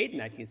 that he made in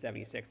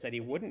 1976, that he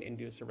wouldn't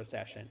induce a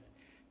recession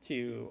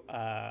to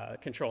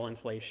control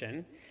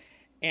inflation.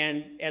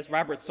 And as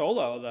Robert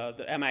Solow,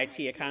 the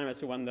MIT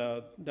economist who won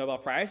the Nobel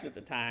Prize at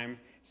the time,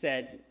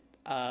 said,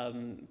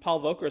 Paul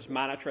Volcker's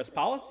monetarist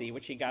policy,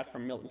 which he got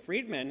from Milton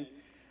Friedman,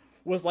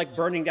 was like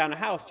burning down a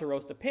house to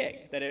roast a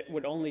pig, that it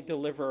would only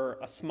deliver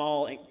a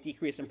small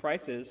decrease in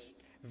prices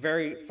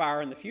very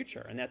far in the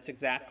future. And that's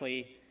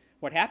exactly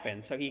what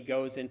happened. So he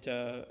goes into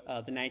the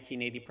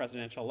 1980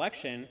 presidential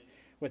election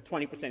with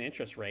 20%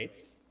 interest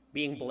rates,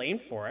 being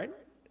blamed for it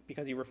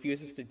because he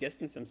refuses to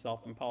distance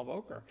himself from Paul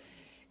Volcker.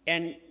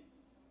 And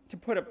to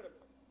put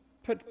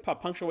a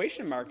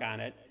punctuation mark on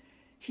it,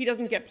 he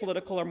doesn't get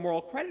political or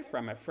moral credit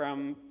from it,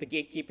 from the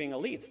gatekeeping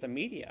elites, the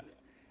media.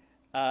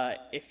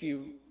 If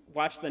you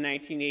watch the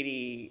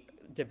 1980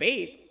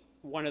 debate,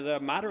 one of the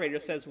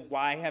moderators says,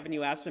 why haven't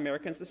you asked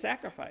Americans to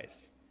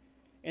sacrifice?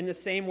 In the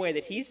same way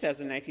that he says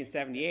in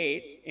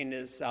 1978 in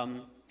his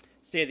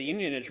State of the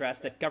Union address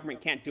that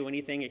government can't do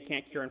anything, it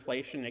can't cure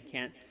inflation, it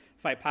can't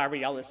fight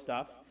poverty, all this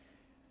stuff.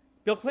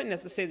 Bill Clinton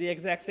has to say the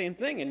exact same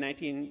thing in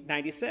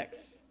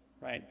 1996,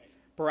 right?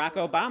 Barack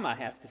Obama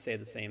has to say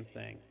the same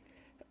thing.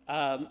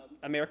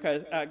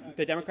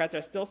 The Democrats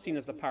are still seen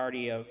as the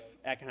party of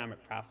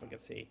economic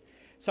profligacy.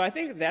 So I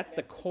think that's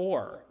the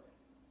core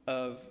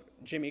of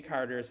Jimmy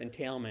Carter's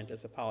entailment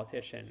as a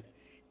politician.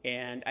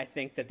 And I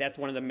think that that's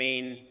one of the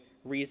main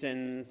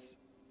reasons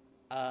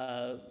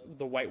the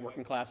white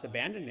working class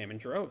abandoned him in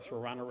droves for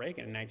Ronald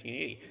Reagan in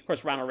 1980. Of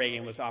course, Ronald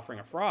Reagan was offering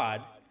a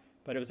fraud,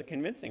 but it was a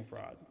convincing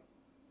fraud.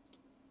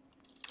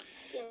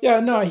 Yeah,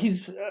 no,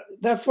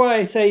 that's why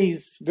I say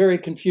he's very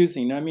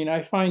confusing. I mean,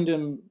 I find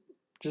him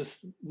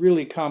just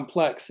really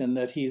complex in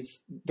that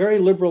he's very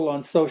liberal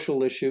on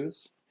social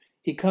issues.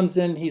 He comes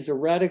in, he's a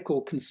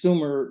radical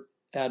consumer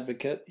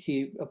advocate.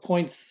 He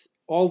appoints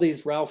all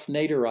these Ralph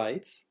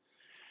Naderites.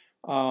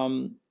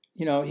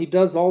 He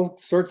does all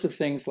sorts of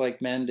things like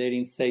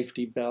mandating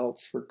safety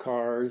belts for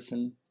cars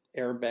and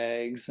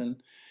airbags,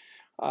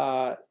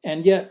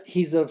 and yet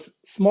he's a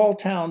small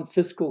town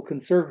fiscal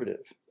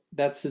conservative.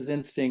 That's his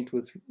instinct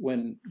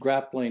when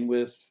grappling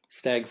with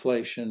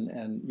stagflation,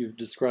 and you've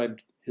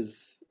described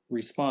his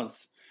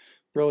response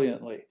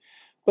brilliantly.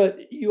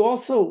 But you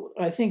also,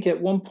 I think at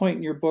one point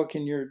in your book,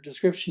 in your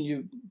description,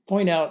 you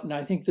point out, and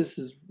I think this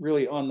is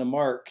really on the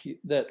mark,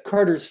 that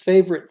Carter's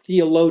favorite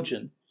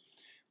theologian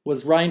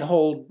was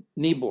Reinhold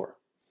Niebuhr.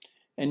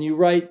 And you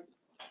write,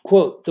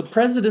 quote, "The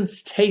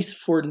president's taste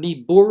for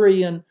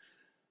Niebuhrian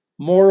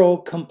moral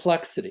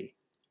complexity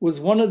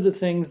was one of the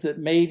things that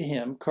made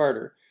him,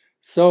 Carter,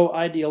 so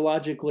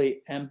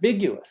ideologically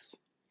ambiguous.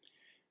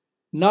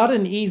 Not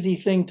an easy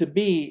thing to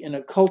be in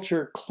a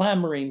culture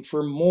clamoring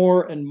for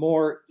more and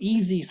more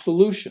easy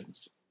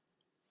solutions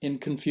in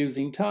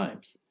confusing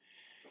times."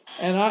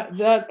 And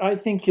I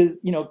think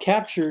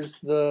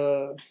captures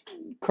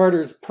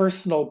Carter's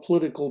personal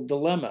political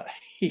dilemma.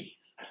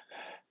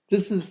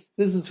 This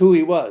is who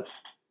he was.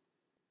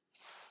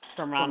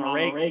 From Ronald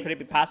Reagan. Could it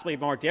be possibly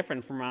more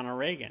different from Ronald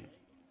Reagan?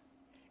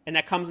 And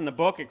that comes in the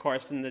book, of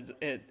course,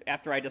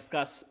 after I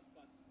discuss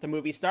the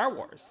movie Star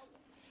Wars,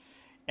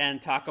 and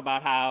talk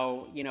about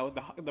how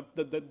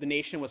the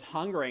nation was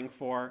hungering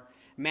for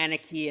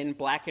Manichaean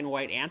black and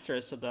white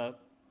answers to the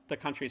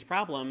country's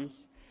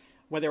problems,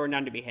 where there were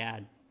none to be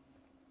had.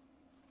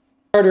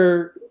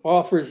 Carter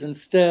offers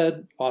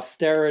instead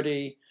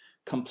austerity,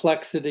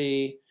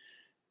 complexity,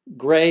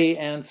 gray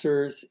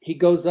answers. He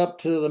goes up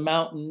to the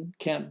mountain,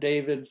 Camp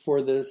David,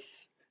 for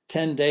this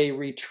 10-day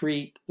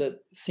retreat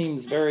that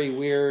seems very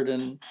weird,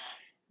 and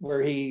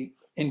where he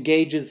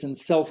engages in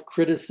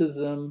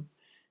self-criticism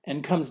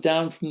and comes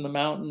down from the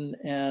mountain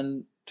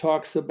and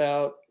talks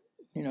about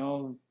you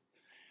know,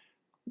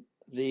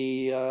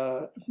 the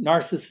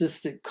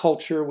narcissistic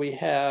culture we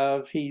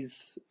have.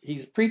 He's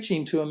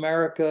preaching to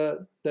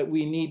America that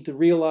we need to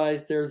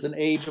realize there's an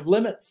age of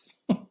limits.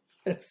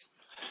 It's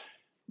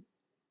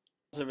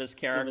of his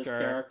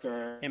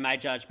character, in my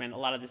judgment, a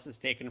lot of this is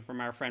taken from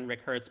our friend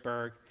Rick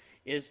Hertzberg,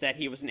 is that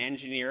he was an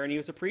engineer and he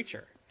was a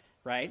preacher,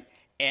 right?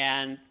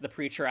 And the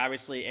preacher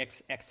obviously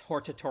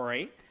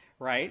exhortatory,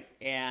 right?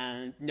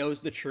 And knows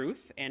the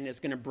truth and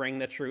is going to bring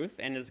the truth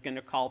and is going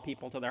to call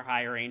people to their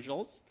higher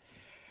angels.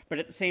 But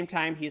at the same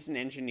time, he's an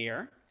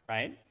engineer,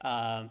 right?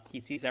 He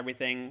sees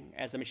everything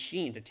as a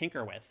machine to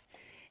tinker with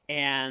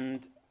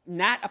and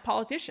not a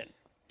politician,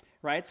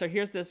 right? So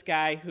here's this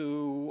guy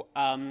who,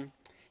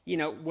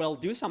 will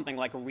do something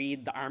like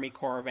read the Army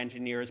Corps of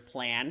Engineers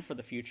plan for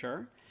the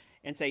future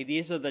and say,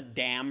 these are the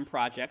dam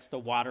projects, the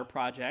water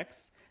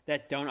projects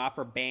that don't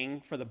offer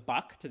bang for the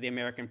buck to the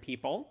American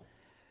people.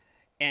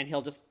 And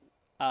he'll just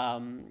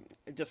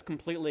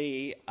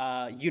completely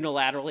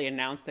unilaterally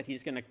announce that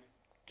he's going to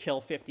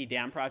kill 50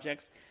 dam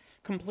projects,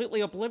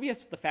 completely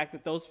oblivious to the fact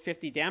that those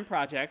 50 dam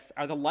projects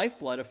are the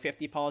lifeblood of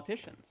 50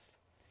 politicians.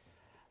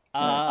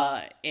 And,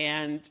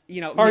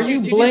 are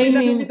you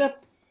blaming...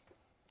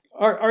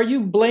 Are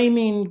you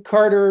blaming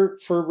Carter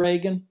for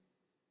Reagan?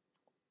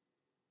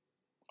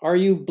 Are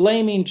you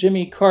blaming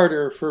Jimmy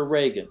Carter for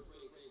Reagan?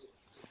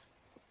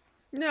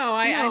 No,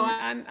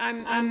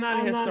 I'm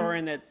not a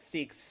historian that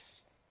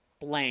seeks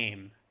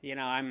blame.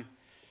 I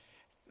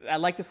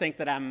like to think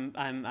that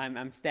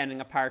I'm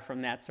standing apart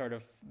from that sort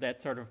of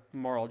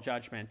moral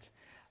judgment.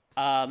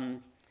 I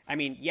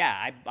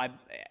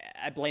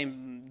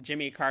blame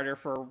Jimmy Carter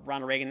for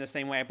Ronald Reagan the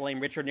same way I blame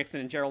Richard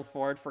Nixon and Gerald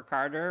Ford for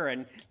Carter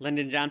and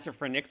Lyndon Johnson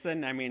for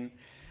Nixon. I mean,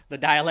 the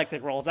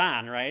dialectic rolls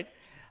on, right?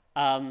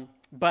 I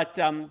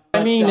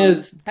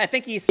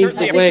think he's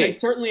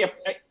certainly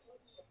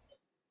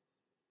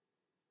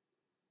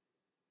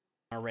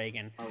a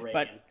Reagan.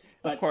 But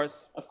of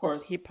course,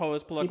 he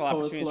posed political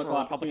opportunities for the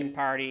Republican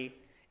Party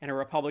and a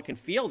Republican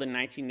field in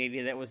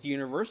 1980 that was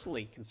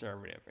universally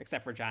conservative,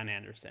 except for John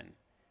Anderson,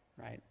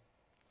 right?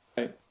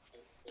 Right.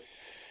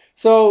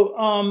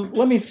 So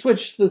let me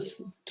switch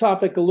this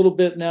topic a little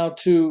bit now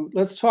to,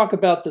 let's talk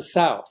about the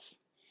South.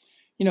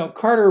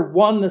 Carter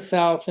won the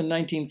South in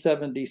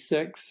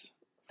 1976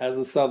 as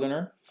a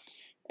Southerner,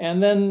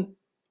 and then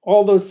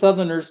all those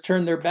Southerners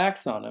turned their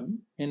backs on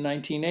him in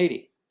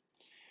 1980.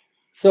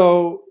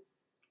 So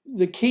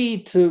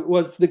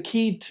was the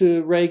key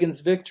to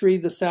Reagan's victory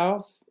the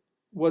South?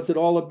 Was it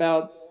all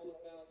about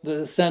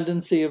the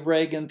ascendancy of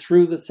Reagan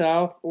through the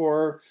South,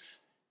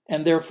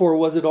 and therefore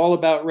was it all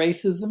about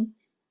racism?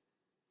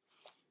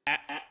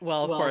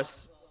 Well, of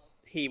course,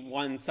 he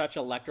won such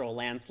electoral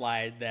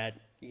landslide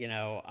that,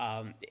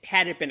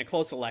 had it been a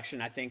close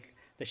election, I think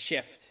the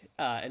shift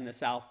in the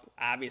South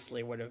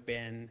obviously would have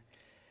been,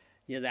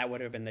 that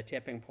would have been the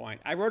tipping point.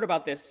 I wrote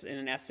about this in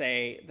an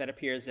essay that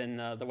appears in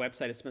the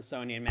website of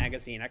Smithsonian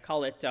Magazine. I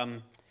call it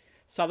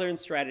Southern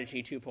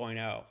Strategy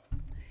 2.0.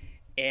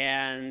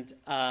 And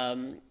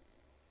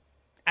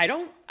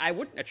I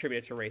wouldn't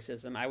attribute it to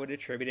racism. I would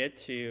attribute it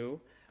to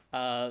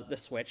the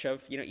switch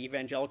of,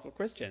 evangelical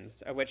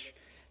Christians, of which,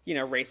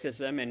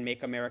 racism and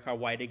Make America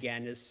White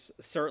Again is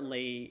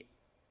certainly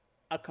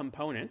a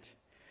component,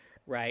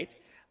 right?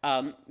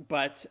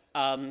 But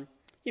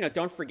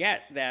don't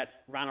forget that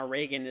Ronald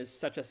Reagan is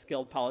such a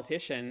skilled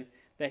politician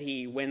that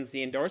he wins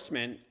the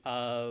endorsement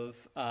of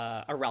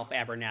a Ralph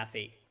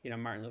Abernathy,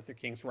 Martin Luther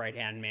King's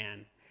right-hand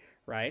man,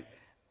 right?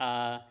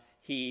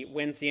 He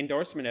wins the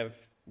endorsement of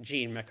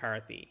Gene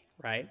McCarthy,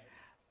 right?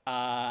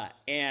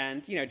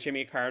 And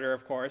Jimmy Carter,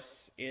 of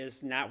course,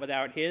 is not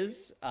without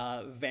his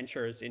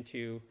ventures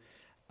into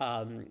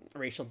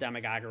racial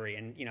demagoguery.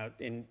 And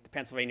in the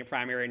Pennsylvania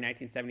primary in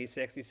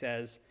 1976, he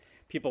says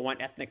people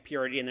want ethnic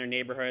purity in their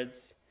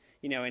neighborhoods.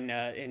 Was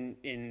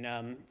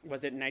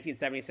it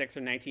 1976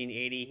 or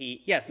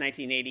 1980?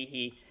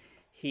 1980.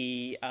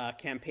 He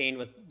campaigned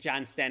with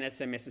John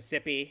Stennis in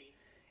Mississippi,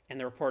 and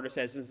the reporter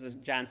says, "This is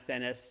John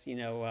Stennis,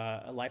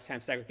 a lifetime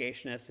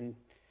segregationist," and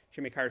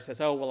Jimmy Carter says,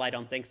 "Oh, well, I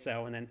don't think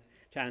so." And then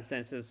John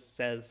Stennis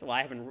says, "Well,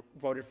 I haven't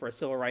voted for a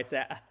civil rights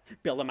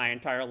bill in my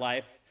entire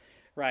life,"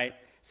 right?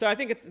 So I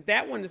think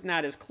that one is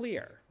not as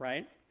clear,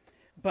 right?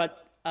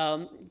 But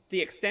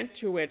the extent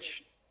to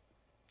which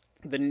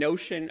the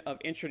notion of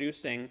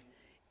introducing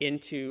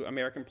into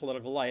American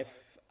political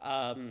life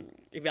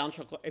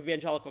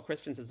evangelical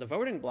Christians as a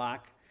voting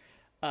bloc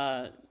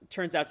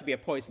turns out to be a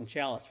poison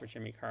chalice for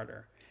Jimmy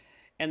Carter.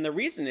 And the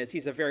reason is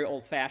he's a very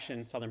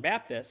old-fashioned Southern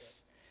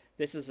Baptist.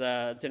 This is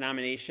a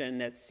denomination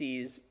that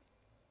sees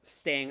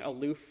staying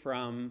aloof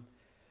from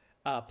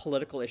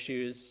political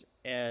issues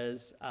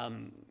as,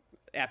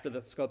 after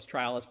the Scopes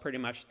trial, is pretty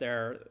much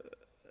their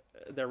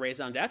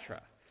raison d'etre.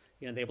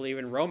 They believe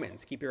in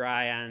Romans, keep your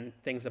eye on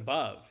things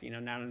above,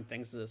 not on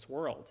things of this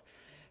world.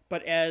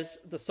 But as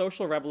the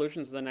social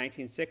revolutions of the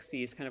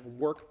 1960s kind of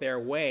work their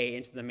way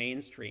into the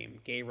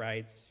mainstream, gay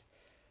rights,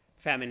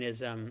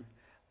 feminism,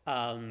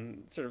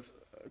 sort of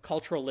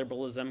cultural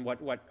liberalism, what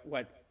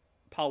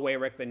Paul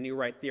Weyrich, the new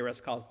right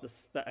theorist, calls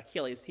the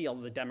Achilles heel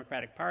of the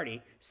Democratic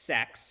Party,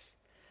 sex.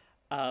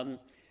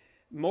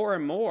 More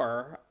and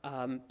more,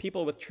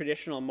 people with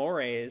traditional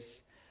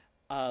mores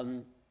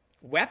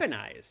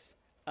weaponize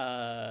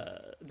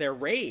their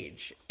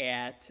rage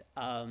at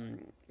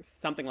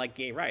something like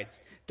gay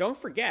rights. Don't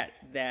forget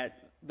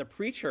that the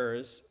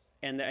preachers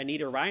and the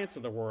Anita Ryans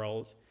of the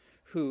world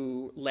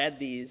who led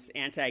these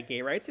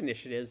anti-gay rights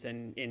initiatives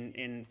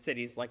in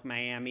cities like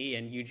Miami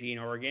and Eugene,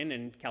 Oregon,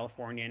 and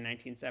California in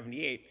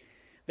 1978,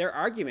 their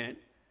argument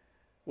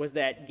was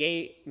that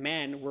gay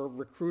men were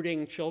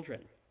recruiting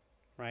children,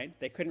 right?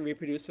 They couldn't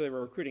reproduce, so they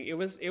were recruiting. It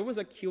was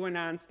a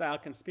QAnon-style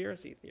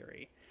conspiracy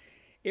theory.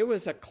 It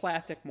was a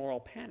classic moral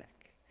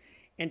panic.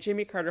 And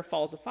Jimmy Carter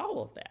falls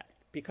afoul of that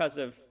because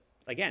of,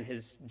 again,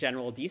 his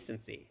general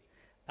decency.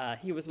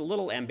 He was a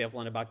little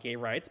ambivalent about gay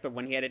rights, but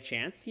when he had a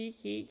chance,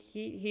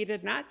 he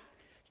did not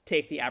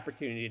take the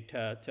opportunity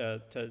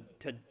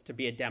to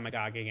be a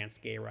demagogue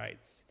against gay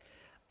rights.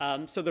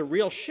 So the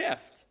real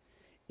shift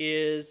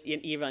is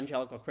in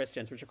evangelical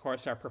Christians, which of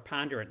course are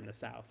preponderant in the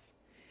South.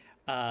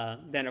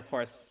 Then of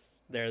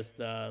course there's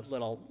the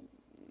little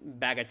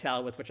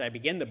bagatelle with which I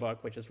begin the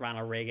book, which is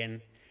Ronald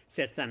Reagan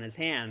sits on his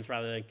hands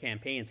rather than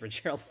campaigns for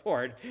Gerald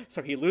Ford.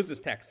 So he loses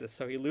Texas,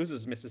 so he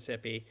loses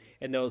Mississippi,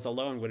 and those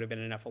alone would have been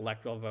enough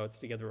electoral votes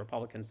to give the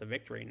Republicans the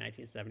victory in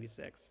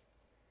 1976.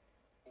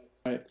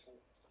 Right.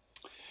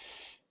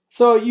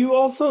 So you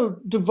also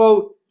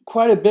devote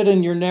quite a bit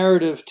in your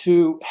narrative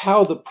to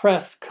how the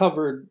press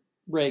covered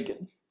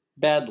Reagan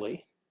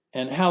badly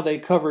and how they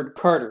covered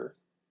Carter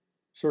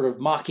sort of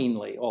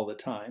mockingly all the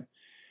time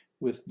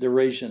with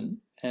derision.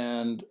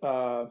 And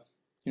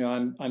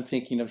I'm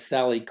thinking of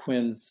Sally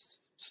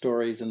Quinn's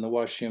stories in the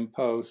Washington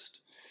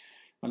Post.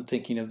 I'm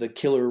thinking of the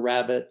Killer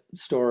Rabbit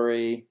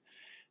story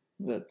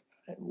that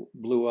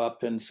blew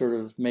up and sort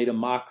of made a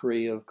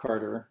mockery of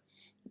Carter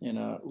in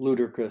a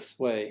ludicrous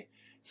way.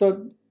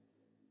 So,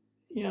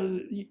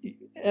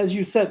 as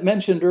you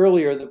mentioned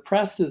earlier, the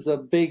press is a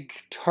big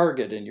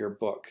target in your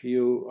book.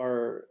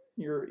 You're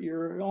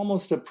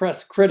almost a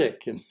press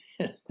critic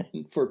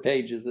for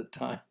pages at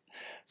times.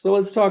 So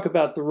let's talk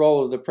about the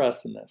role of the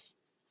press in this.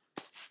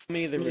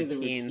 Many of the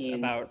routines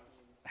about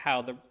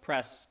how the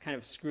press kind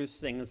of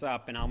screws things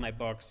up in all my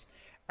books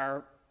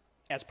are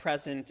as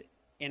present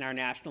in our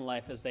national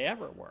life as they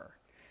ever were.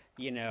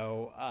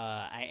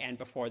 I end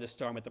before the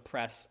storm with the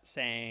press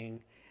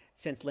saying,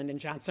 since Lyndon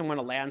Johnson won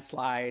a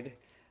landslide,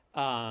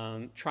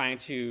 trying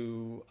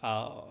to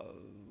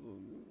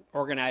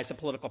organize a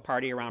political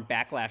party around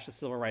backlash to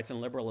civil rights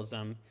and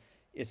liberalism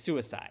is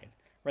suicide,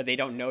 where they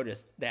don't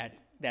notice that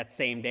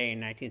same day in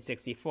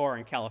 1964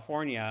 in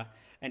California,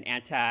 an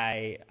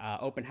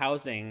anti-open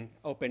housing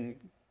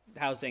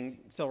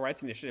civil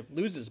rights initiative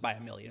loses by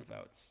 1 million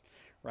votes,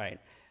 right?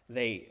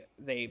 They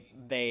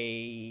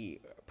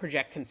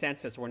project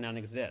consensus where none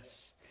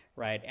exists,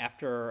 right?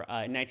 After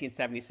in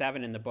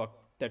 1977 in the book,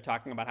 they're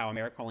talking about how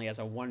America only has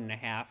a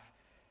 1.5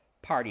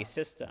 party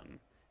system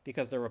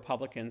because the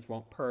Republicans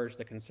won't purge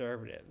the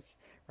conservatives,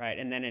 right?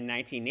 And then in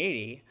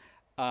 1980,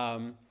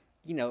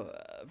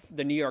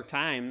 the New York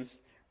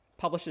Times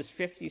publishes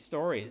 50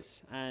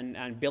 stories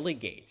on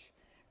Billygate,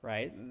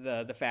 right?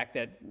 The fact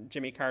that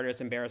Jimmy Carter's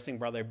embarrassing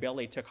brother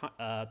Billy took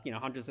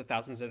hundreds of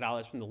thousands of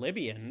dollars from the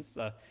Libyans,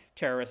 the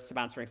terrorist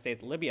sponsoring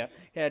state of Libya.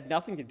 It had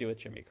nothing to do with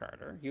Jimmy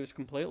Carter. He was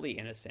completely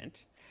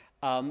innocent.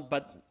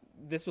 But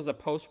this was a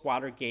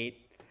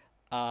post-Watergate,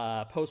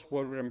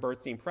 post-Woodward and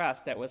Bernstein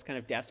press that was kind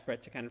of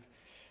desperate to kind of,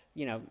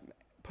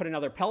 put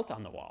another pelt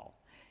on the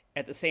wall.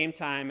 At the same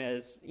time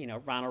as,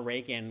 Ronald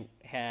Reagan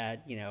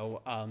had,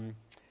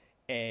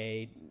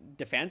 a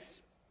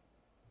defense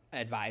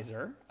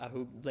advisor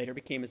who later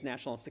became his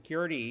national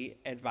security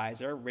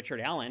advisor,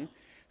 Richard Allen,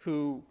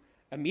 who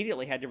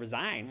immediately had to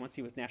resign once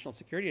he was national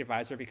security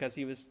advisor because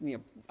he was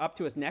up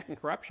to his neck in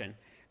corruption.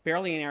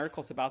 Barely any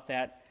articles about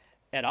that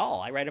at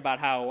all. I write about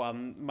how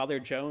Mother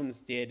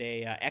Jones did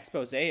a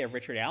expose of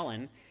Richard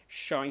Allen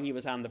showing he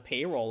was on the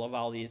payroll of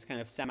all these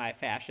kind of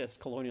semi-fascist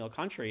colonial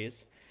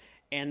countries,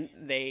 and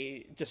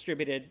they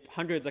distributed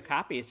hundreds of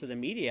copies to the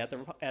media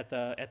at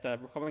the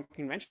Republican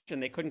convention.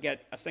 They couldn't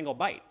get a single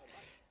bite.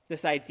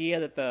 This idea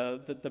that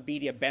the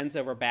media bends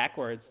over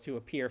backwards to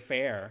appear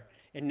fair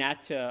and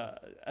not to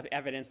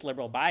evidence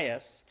liberal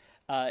bias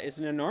is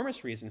an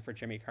enormous reason for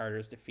Jimmy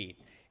Carter's defeat.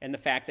 And the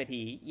fact that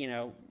he,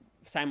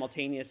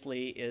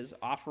 simultaneously is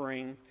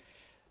offering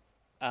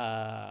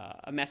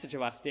a message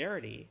of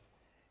austerity,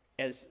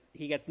 as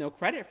he gets no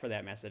credit for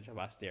that message of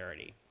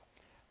austerity.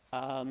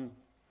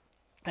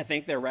 I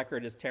think their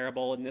record is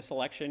terrible in this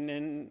election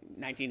in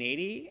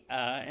 1980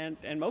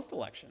 and most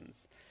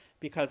elections,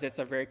 because it's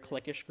a very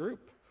cliquish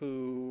group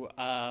who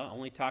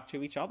only talk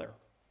to each other.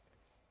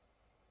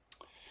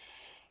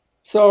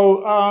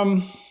 So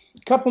a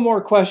couple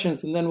more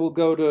questions, and then we'll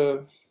go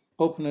to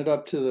open it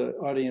up to the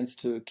audience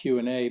to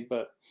Q&A.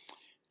 But,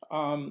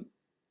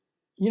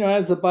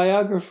 as a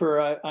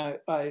biographer,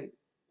 I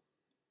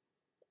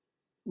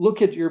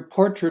look at your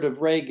portrait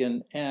of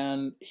Reagan,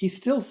 and he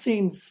still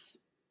seems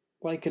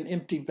like an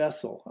empty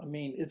vessel. I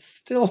mean, it's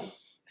still,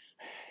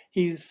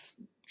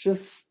 he's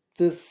just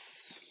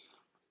this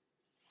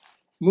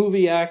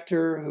movie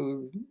actor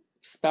who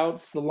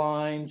spouts the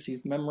lines.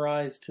 He's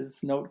memorized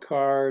his note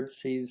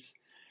cards. He's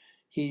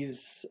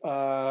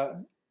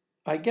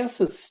I guess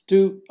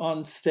astute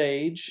on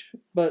stage,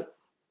 but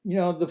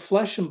the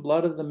flesh and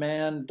blood of the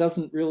man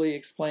doesn't really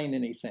explain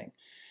anything.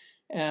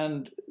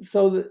 And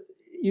so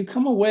you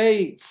come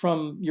away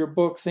from your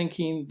book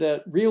thinking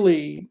that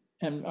really,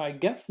 and I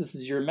guess this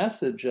is your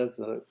message as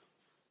a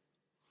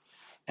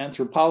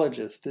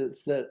anthropologist,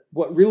 is that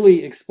what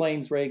really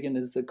explains Reagan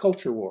is the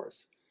culture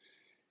wars.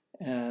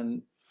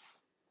 And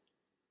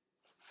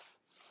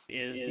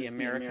is the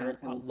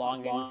American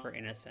longing for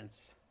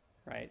innocence,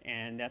 right?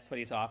 And that's what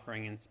he's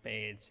offering in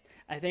spades.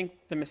 I think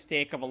the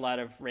mistake of a lot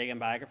of Reagan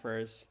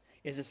biographers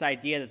is this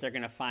idea that they're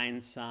going to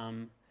find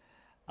some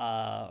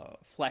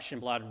flesh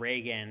and blood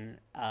Reagan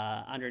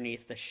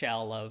underneath the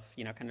shell of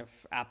kind of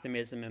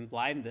optimism and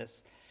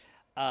blindness.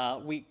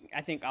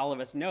 I think all of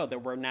us know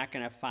that we're not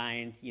going to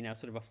find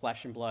sort of a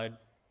flesh and blood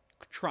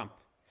Trump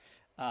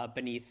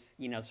beneath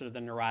sort of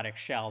the neurotic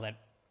shell that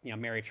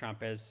Mary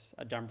Trump has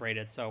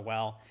adumbrated so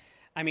well.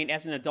 I mean,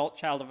 as an adult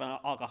child of an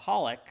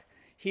alcoholic,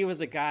 he was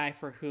a guy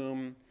for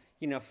whom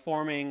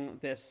forming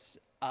this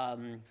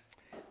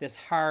this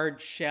hard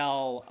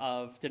shell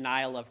of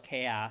denial of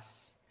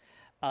chaos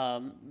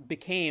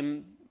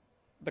became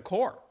the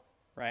core,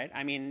 right?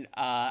 I mean,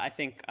 I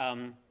think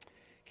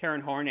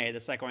Karen Horney, the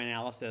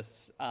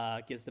psychoanalysis,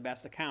 gives the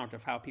best account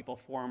of how people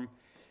form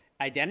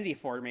identity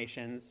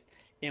formations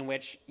in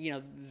which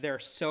they're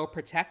so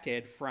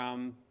protected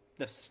from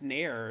the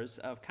snares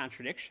of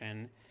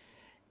contradiction.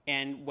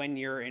 And when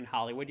you're in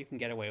Hollywood, you can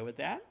get away with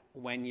that.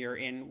 When you're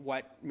in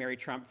what Mary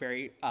Trump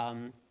very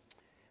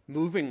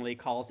movingly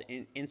calls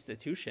an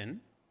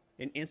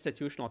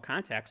institutional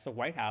context, the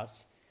White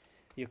House,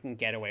 you can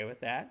get away with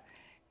that.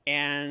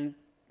 And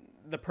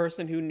the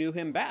person who knew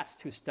him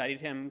best, who studied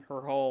him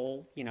her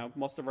whole,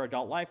 most of her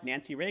adult life,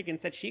 Nancy Reagan,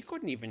 said she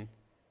couldn't even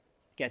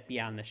get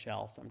beyond the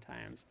shell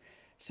sometimes.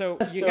 So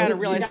you got to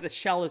realize the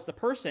shell is the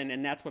person,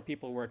 and that's what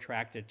people were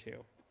attracted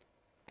to.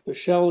 The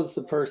shell is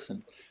the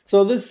person.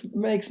 So this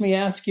makes me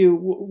ask you,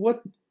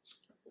 what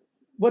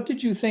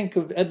did you think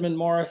of Edmund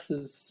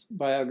Morris's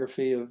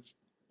biography of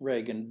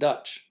Reagan,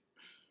 Dutch?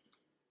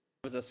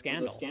 It was a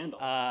scandal.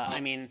 I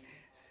mean,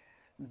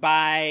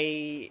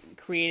 by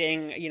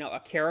creating, a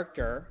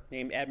character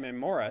named Edmund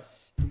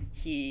Morris,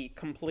 he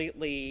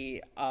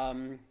completely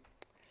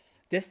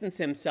distanced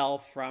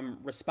himself from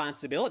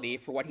responsibility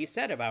for what he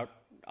said about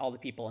all the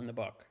people in the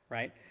book,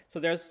 right? So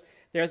there's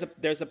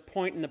a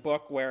point in the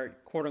book where,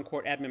 quote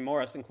unquote, Edmund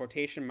Morris, in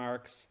quotation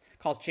marks,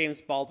 calls James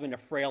Baldwin a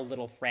frail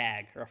little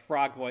frag, or a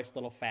frog-voiced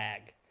little fag,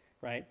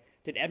 right?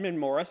 Did Edmund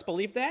Morris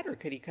believe that, or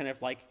could he kind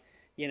of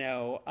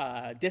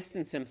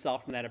distance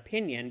himself from that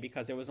opinion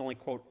because it was only,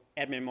 quote,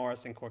 Edmund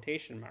Morris in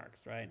quotation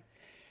marks, right?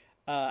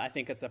 I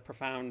think it's a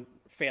profound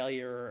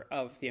failure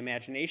of the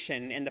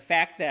imagination. And the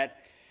fact that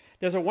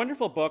there's a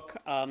wonderful book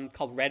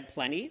called Red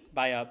Plenty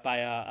by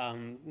a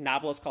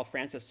novelist called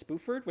Francis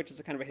Spooford, which is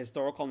a kind of a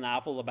historical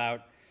novel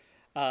about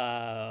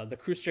the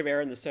Khrushchev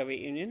era in the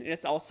Soviet Union. And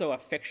it's also a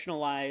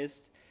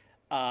fictionalized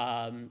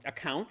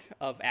account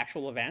of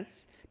actual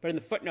events. But in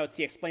the footnotes,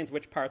 he explains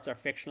which parts are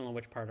fictional and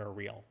which part are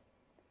real.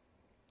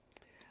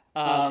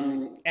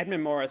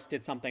 Edmund Morris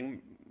did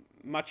something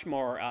much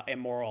more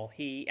immoral.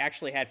 He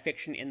actually had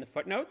fiction in the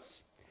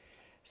footnotes,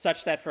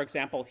 such that, for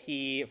example,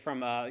 he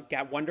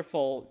got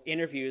wonderful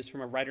interviews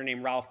from a writer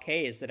named Ralph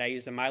Kayes that I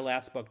used in my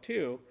last book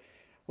too,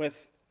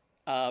 with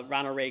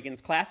Ronald Reagan's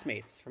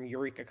classmates from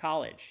Eureka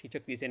College. He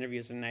took these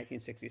interviews in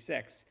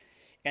 1966.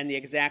 And the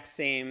exact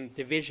same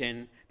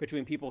division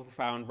between people who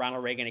found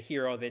Ronald Reagan a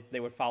hero that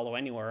they would follow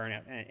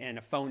anywhere and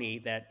a phony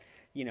that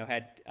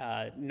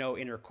had no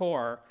inner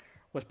core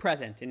was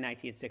present in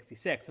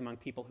 1966 among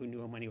people who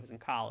knew him when he was in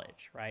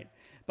college, right?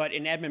 But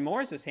in Edmund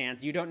Morris's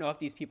hands, you don't know if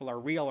these people are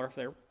real or if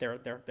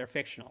they're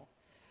fictional.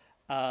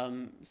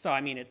 So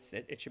I mean,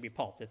 it should be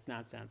pulped. It's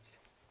nonsense.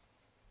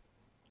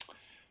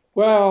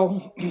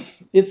 Well,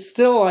 it's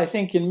still, I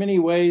think, in many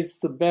ways,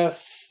 the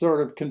best sort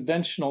of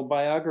conventional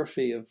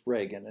biography of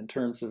Reagan in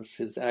terms of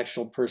his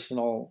actual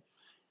personal,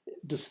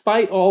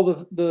 despite all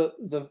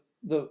the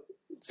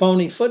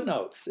phony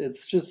footnotes.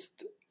 It's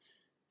just,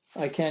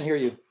 I can't hear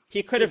you.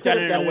 He could have done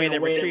it in a way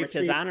that retrieved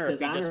his honor if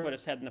he just would have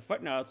said in the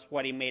footnotes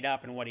what he made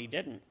up and what he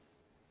didn't.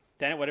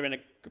 Then it would have been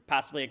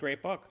possibly a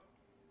great book.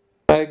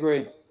 I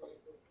agree.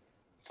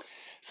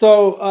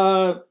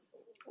 So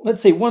let's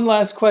see, one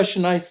last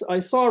question. I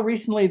saw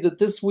recently that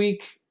this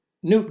week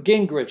Newt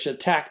Gingrich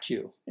attacked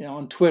you,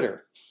 on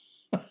Twitter.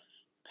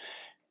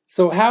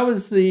 So how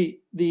is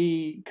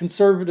the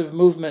conservative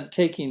movement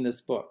taking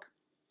this book?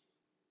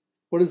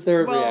 What has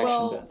their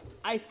reaction been?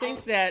 I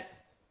think that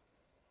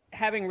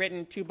having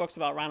written 2 books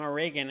about Ronald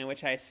Reagan in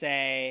which I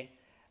say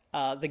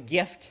the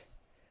gift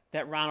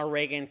that Ronald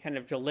Reagan kind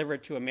of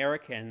delivered to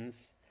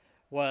Americans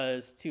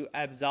was to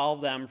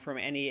absolve them from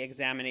any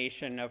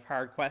examination of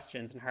hard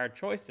questions and hard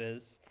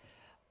choices,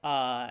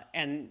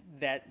 and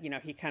that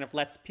he kind of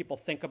lets people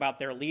think about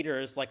their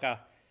leaders like a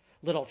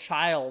little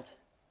child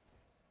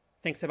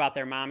thinks about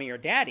their mommy or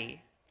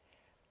daddy,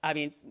 I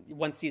mean,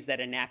 one sees that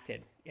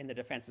enacted in the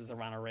defenses of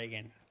Ronald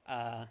Reagan.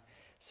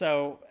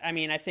 So, I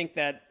mean, I think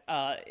that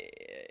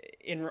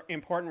in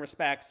important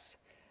respects,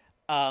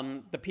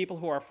 the people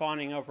who are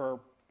fawning over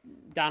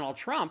Donald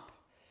Trump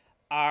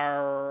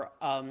are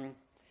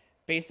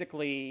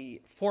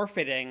basically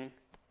forfeiting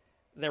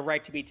their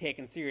right to be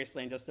taken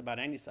seriously in just about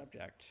any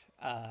subject.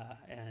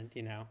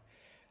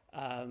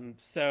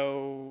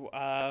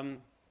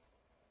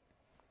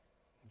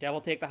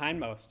 Devil take the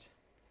hindmost.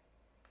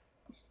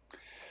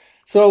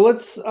 So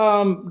let's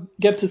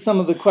get to some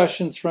of the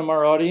questions from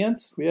our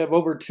audience. We have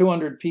over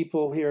 200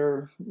 people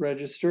here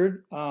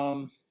registered.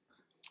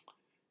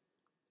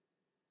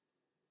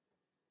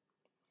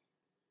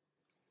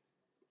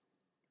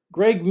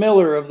 Greg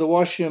Miller of the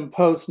Washington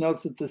Post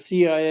notes that the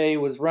CIA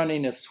was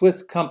running a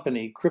Swiss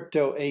company,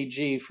 Crypto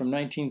AG, from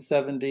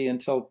 1970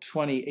 until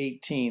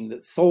 2018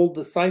 that sold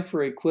the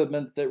cipher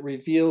equipment that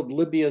revealed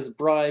Libya's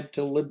bribe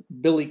to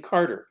Billy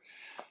Carter.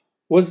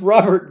 Was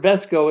Robert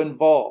Vesco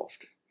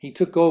involved? He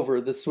took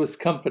over the Swiss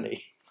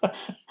company. I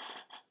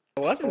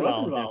was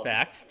involved, in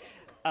fact.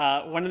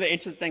 One of the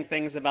interesting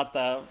things about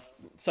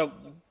so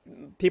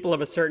people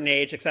of a certain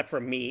age, except for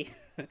me,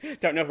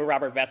 don't know who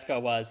Robert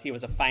Vesco was. He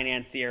was a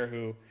financier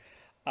who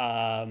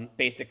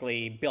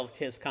basically built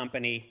his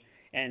company,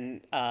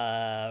 and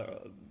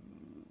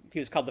he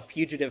was called the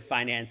fugitive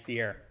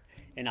financier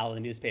in all the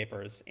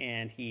newspapers,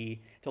 and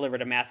he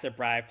delivered a massive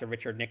bribe to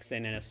Richard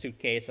Nixon in a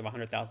suitcase of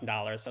 $100,000.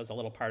 That was a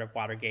little part of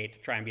Watergate to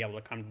try and be able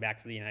to come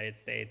back to the United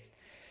States.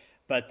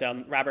 But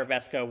Robert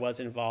Vesco was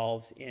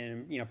involved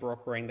in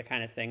brokering the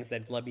kind of things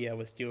that Libya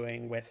was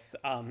doing with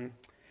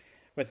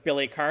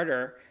Billy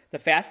Carter. The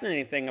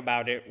fascinating thing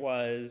about it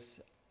was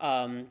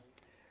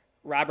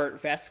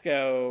Robert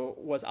Vesco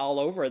was all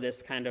over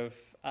this kind of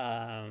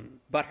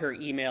butthurt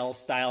email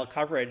style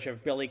coverage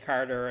of Billy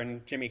Carter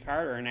and Jimmy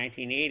Carter in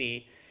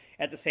 1980,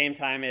 at the same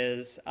time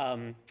as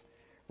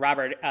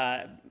Robert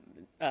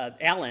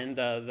Allen,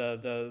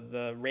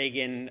 the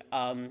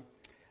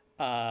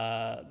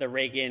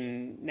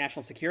Reagan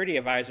National Security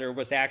Advisor,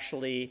 was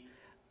actually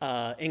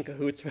in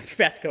cahoots with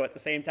Vesco at the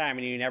same time,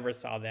 and you never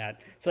saw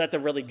that. So that's a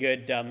really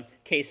good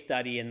case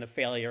study in the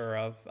failure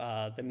of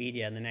the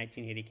media in the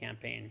 1980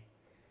 campaign.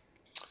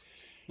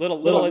 A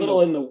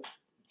little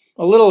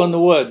in the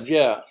woods,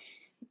 yeah.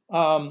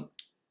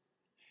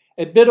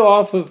 A bit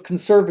off of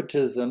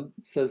conservatism,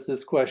 says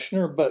this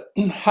questioner, but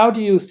how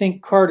do you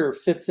think Carter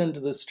fits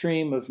into the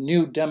stream of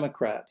new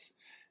Democrats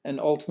and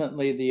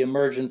ultimately the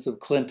emergence of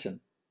Clinton?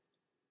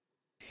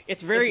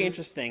 It's very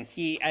interesting.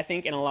 I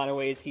think in a lot of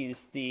ways,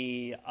 he's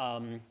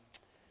an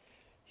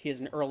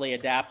early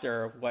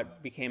adapter of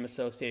what became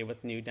associated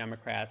with New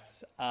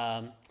Democrats.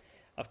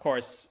 Of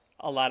course,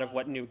 a lot of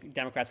what New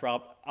Democrats were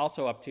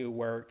also up to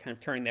were kind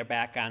of turning their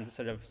back on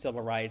sort of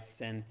civil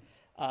rights and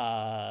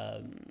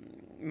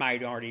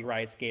minority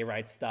rights, gay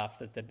rights stuff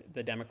that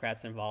the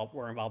Democrats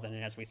were involved in.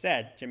 And as we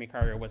said, Jimmy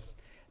Carter was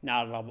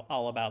not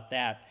all about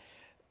that.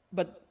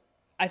 But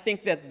I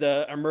think that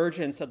the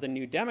emergence of the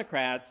New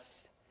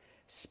Democrats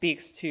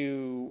speaks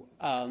to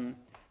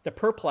the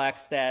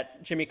perplex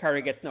that Jimmy Carter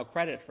gets no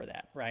credit for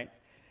that, right?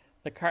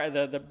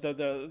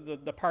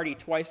 The party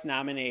twice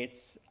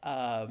nominates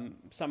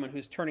someone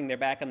who's turning their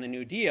back on the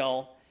New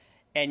Deal,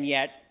 and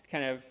yet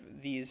kind of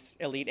these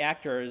elite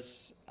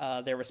actors,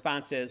 their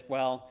response is,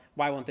 well,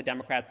 why won't the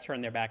Democrats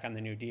turn their back on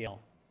the New Deal,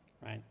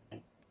 right?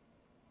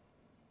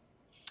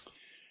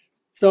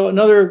 So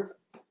another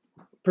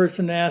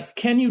person asks,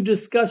 can you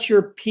discuss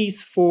your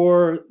piece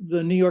for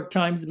the New York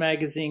Times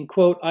Magazine?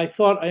 Quote, I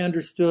thought I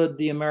understood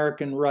the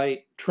American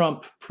right.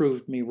 Trump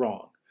proved me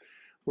wrong.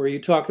 Where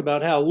you talk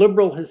about how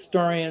liberal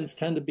historians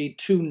tend to be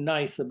too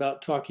nice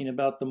about talking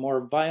about the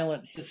more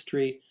violent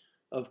history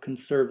of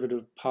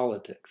conservative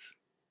politics.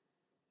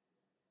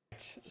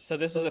 So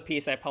this is a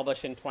piece I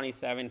published in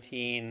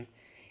 2017,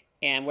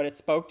 and what it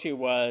spoke to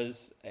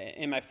was,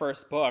 in my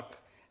first book,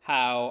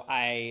 how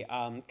I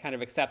kind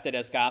of accepted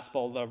as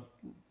gospel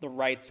the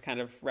right's kind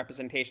of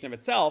representation of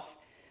itself,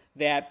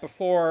 that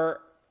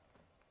before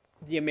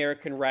the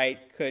American right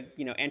could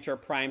enter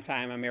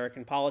primetime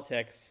American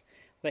politics,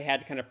 they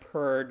had to kind of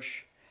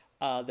purge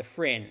the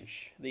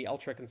fringe, the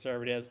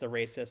ultra-conservatives, the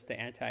racists, the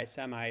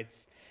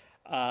anti-Semites,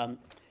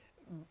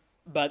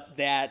 but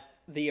that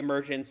the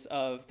emergence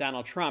of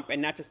Donald Trump,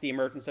 and not just the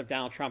emergence of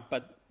Donald Trump,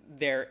 but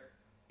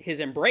his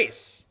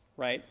embrace,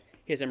 right?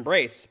 His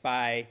embrace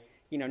by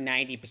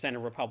 90%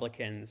 of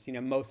Republicans,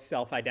 most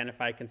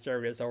self-identified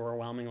conservatives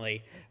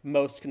overwhelmingly,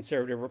 most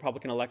conservative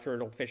Republican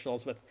electoral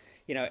officials with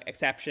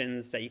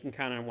exceptions that you can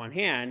count on one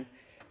hand,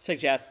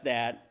 suggests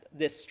that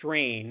this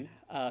strain,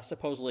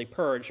 supposedly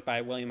purged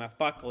by William F.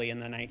 Buckley in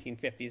the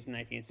 1950s and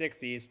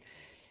 1960s,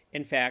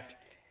 in fact,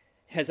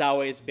 has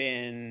always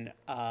been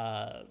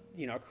a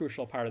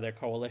crucial part of their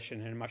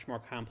coalition in much more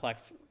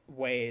complex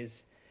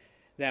ways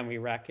than we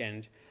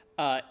reckoned.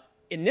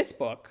 In this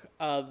book,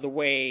 the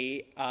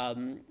way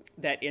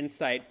that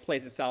insight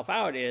plays itself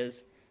out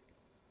is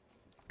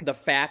the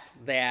fact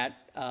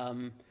that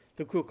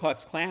the Ku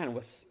Klux Klan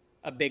was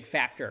a big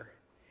factor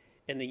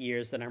in the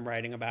years that I'm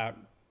writing about.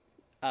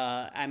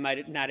 I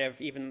might not have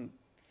even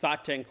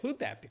thought to include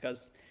that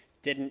because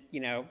didn't,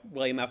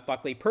 William F.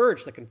 Buckley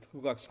purge the Ku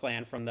Klux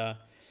Klan from the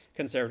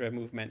conservative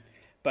movement.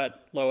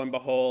 But lo and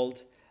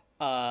behold,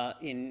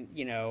 in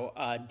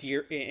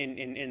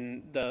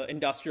the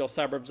industrial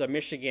suburbs of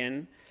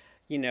Michigan,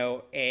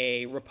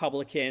 a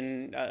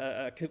Republican,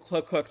 a Ku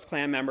Klux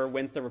Klan member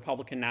wins the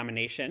Republican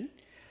nomination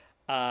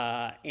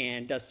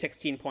and does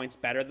 16 points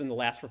better than the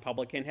last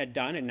Republican had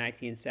done in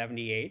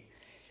 1978.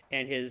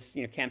 And his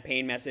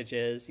campaign message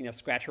is,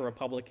 scratch a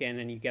Republican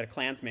and you get a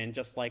Klansman,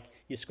 just like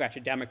you scratch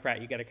a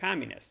Democrat, you get a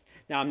communist.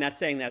 Now, I'm not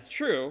saying that's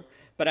true,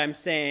 but I'm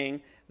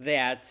saying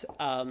that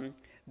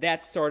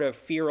that sort of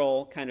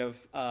feral kind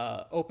of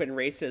open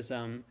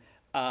racism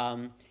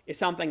is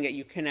something that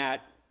you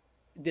cannot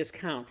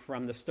discount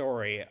from the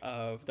story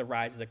of the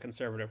rise of the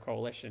conservative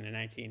coalition in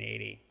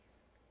 1980.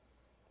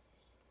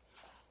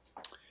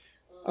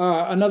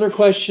 Another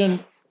question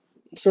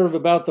sort of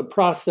about the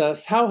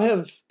process. How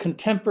have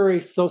contemporary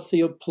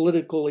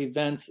socio-political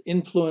events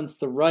influenced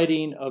the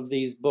writing of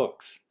these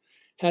books?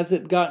 Has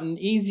it gotten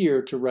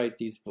easier to write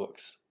these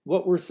books?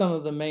 What were some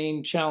of the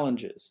main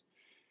challenges?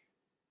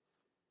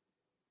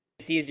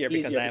 It's easier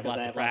because I have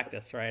lots of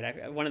practice,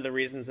 right? One of the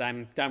reasons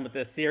I'm done with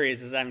this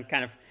series is I'm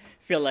kind of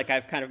feel like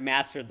I've kind of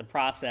mastered the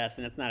process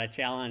and it's not a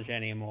challenge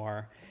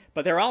anymore.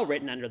 But they're all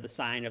written under the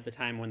sign of the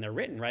time when they're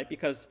written, right?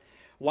 Because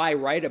why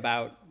write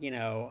about,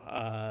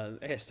 a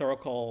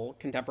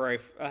contemporary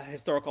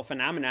historical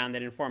phenomenon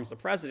that informs the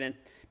present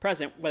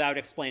without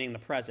explaining the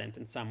present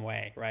in some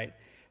way, right?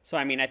 So,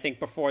 I think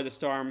Before the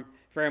Storm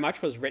very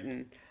much was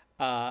written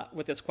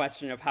with this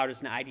question of how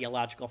does an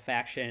ideological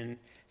faction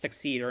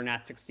succeed or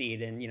not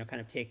succeed in, kind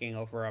of taking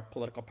over a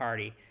political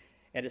party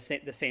at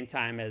the same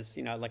time as,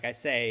 like I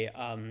say,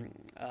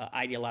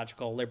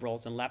 ideological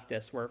liberals and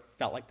leftists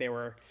felt like they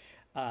were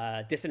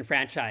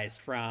disenfranchised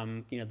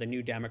from, the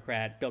New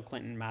Democrat, Bill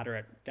Clinton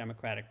moderate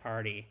Democratic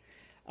Party.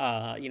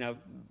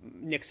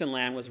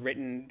 Nixonland was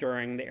written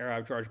during the era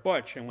of George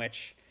Bush, in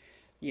which,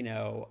 the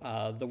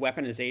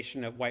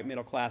weaponization of white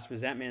middle class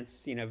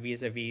resentments,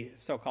 vis-a-vis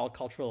so-called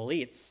cultural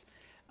elites,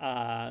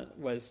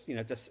 was,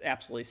 just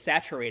absolutely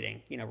saturating,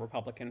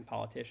 Republican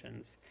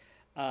politicians.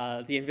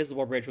 The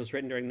Invisible Bridge was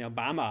written during the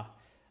Obama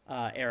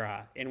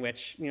era, in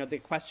which, the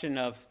question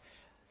of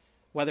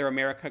whether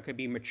America could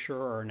be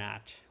mature or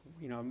not.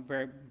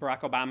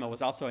 Barack Obama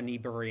was also a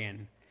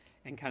Niebuhrian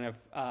and kind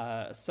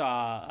of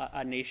saw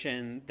a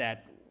nation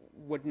that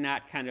would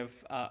not kind of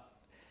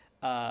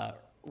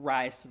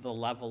rise to the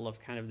level of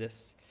kind of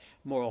this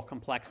moral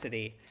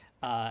complexity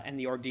and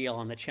the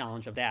ordeal and the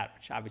challenge of that,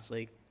 which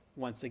obviously,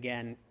 once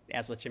again,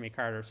 as with Jimmy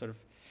Carter, sort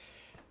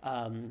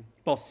of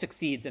both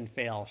succeeds and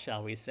fails,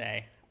 shall we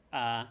say.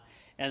 And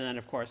then,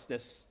 of course,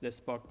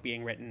 this book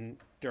being written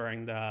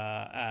during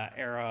the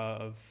era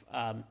of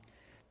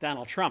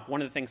Donald Trump.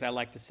 One of the things I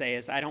like to say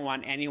is I don't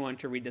want anyone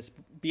to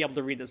be able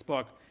to read this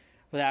book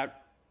without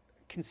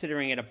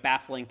considering it a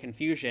baffling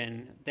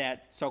confusion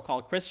that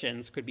so-called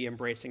Christians could be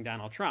embracing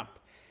Donald Trump.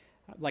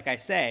 Like I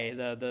say,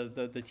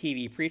 the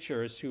TV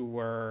preachers who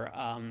were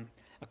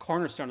a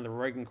cornerstone of the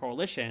Reagan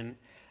coalition,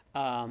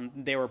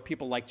 they were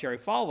people like Jerry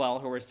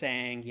Falwell who were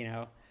saying,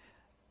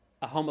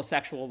 a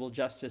homosexual will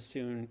just as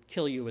soon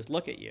kill you as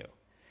look at you.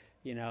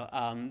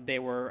 They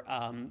were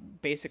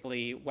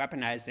basically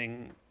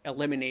weaponizing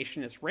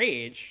eliminationist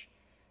rage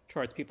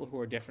towards people who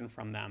are different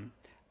from them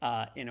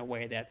in a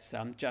way that's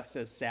just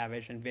as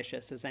savage and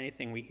vicious as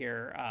anything we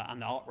hear on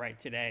the alt-right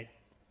today.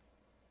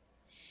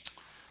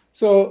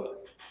 So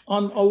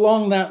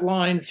along that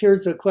lines,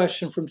 here's a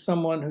question from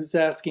someone who's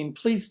asking,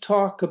 please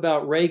talk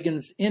about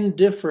Reagan's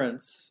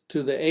indifference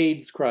to the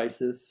AIDS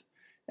crisis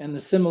and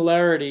the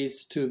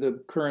similarities to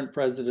the current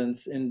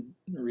president's in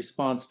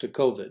response to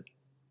COVID.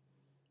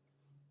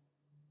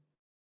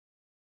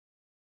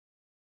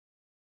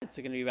 It's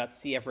going to be about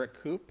C. Everett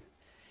Koop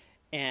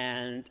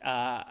and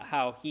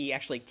how he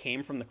actually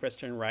came from the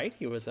Christian right.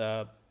 He was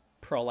a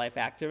pro-life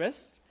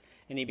activist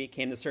and he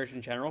became the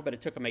Surgeon General, but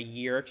it took him a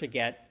year to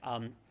get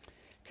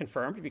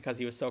confirmed because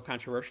he was so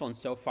controversial and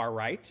so far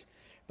right.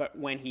 But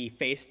when he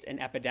faced an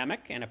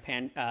epidemic and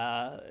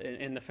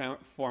in the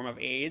form of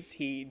AIDS,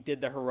 he did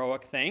the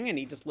heroic thing and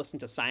he just listened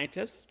to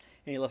scientists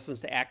and he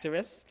listens to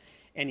activists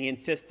and he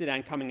insisted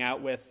on coming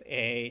out with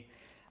a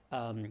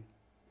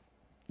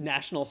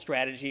national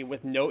strategy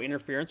with no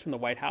interference from the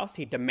White House.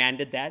 He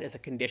demanded that as a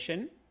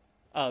condition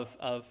of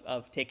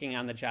taking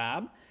on the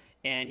job.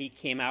 And he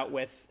came out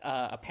with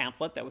a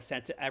pamphlet that was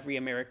sent to every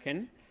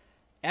American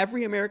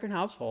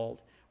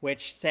household,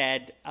 which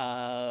said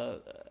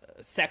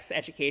sex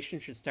education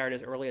should start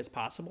as early as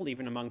possible,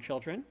 even among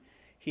children.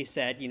 He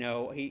said,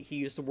 he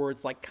used the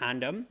words like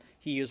condom.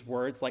 He used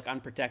words like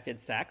unprotected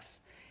sex.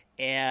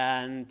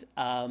 And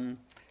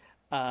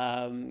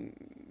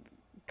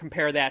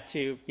compare that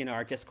to,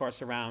 our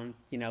discourse around,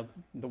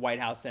 the White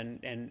House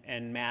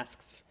and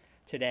masks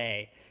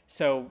today.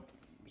 So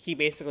he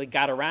basically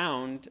got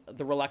around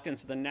the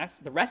reluctance of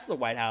the rest of the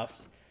White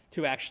House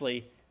to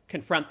actually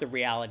confront the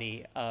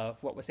reality of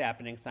what was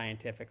happening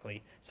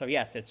scientifically. So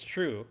yes, it's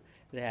true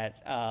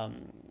that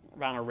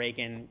Ronald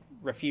Reagan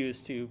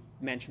refused to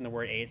mention the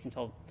word AIDS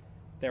until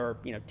there were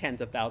tens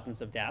of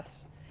thousands of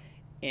deaths.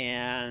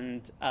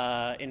 And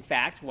in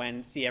fact,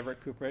 when C. Everett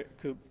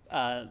Koop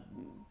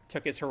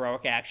took his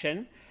heroic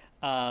action,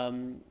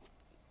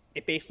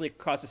 it basically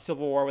caused a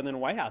civil war within the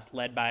White House,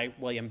 led by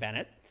William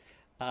Bennett,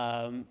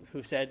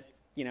 who said,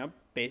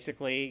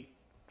 basically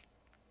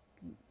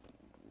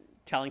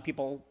telling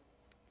people,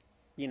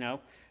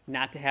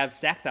 not to have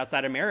sex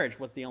outside of marriage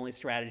was the only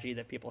strategy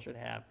that people should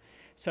have.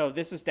 So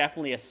this is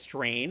definitely a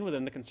strain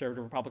within the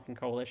conservative Republican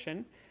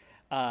coalition,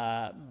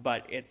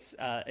 but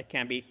it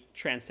can be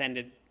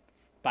transcended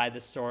by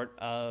the sort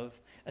of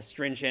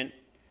astringent,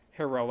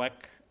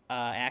 heroic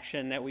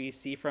action that we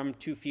see from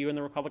too few in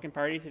the Republican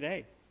Party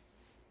today.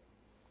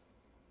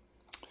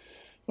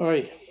 All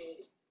right.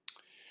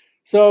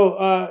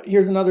 So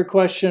here's another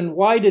question.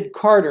 Why did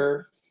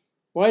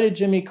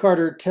Jimmy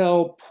Carter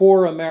tell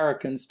poor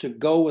Americans to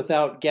go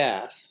without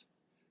gas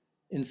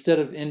instead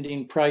of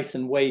ending price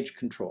and wage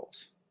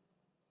controls?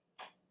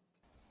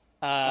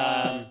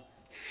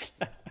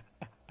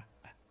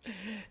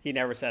 He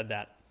never said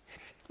that.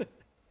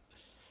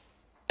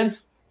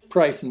 Against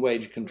price and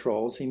wage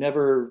controls. He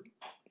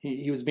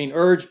was being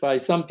urged by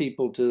some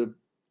people to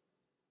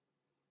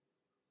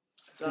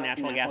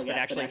natural gas, but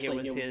actually it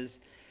was his.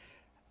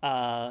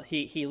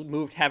 He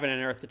moved heaven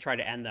and earth to try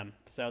to end them.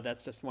 So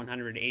that's just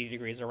 180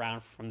 degrees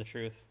around from the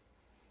truth.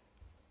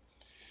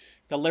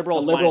 The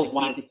liberals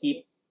wanted to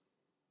keep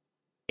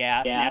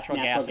natural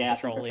gas and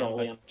petroleum,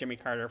 but Jimmy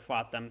Carter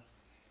fought them.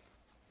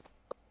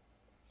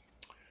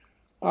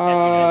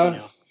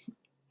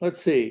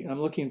 Let's see.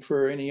 I'm looking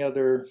for any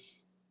other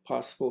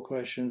possible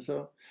questions.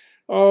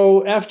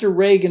 After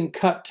Reagan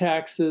cut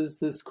taxes,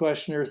 this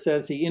questioner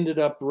says he ended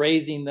up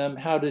raising them.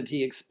 How did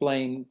he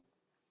explain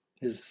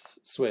his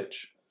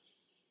switch?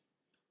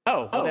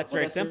 That's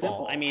very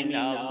simple.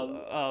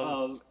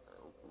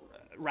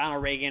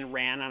 Ronald Reagan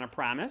ran on a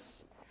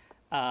promise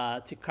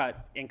to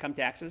cut income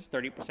taxes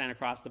 30%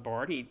 across the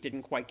board. He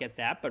didn't quite get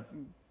that, but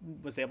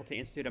was able to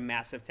institute a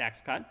massive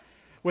tax cut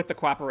with the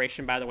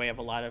cooperation, by the way, of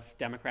a lot of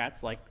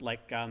Democrats like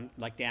Dan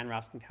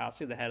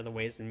Rostenkowski, the head of the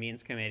Ways and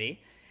Means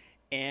Committee.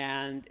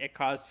 And it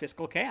caused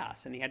fiscal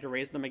chaos, and he had to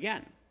raise them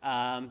again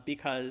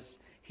because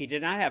he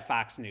did not have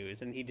Fox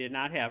News, and he did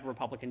not have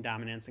Republican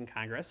dominance in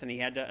Congress, and he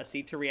had to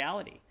accede to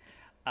reality,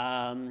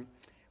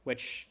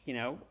 which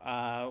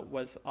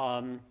was.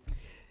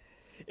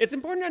 It's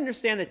important to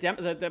understand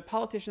that the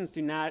politicians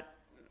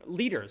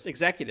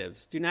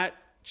executives do not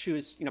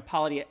choose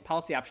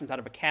policy options out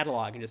of a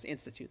catalog and just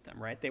institute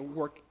them, right? They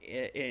work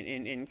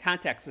in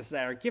contexts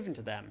that are given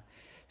to them.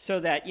 So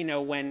that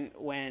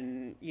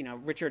when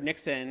Richard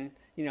Nixon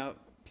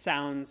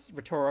sounds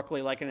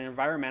rhetorically like an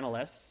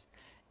environmentalist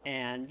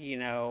and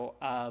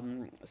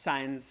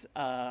signs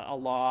a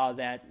law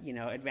that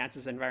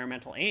advances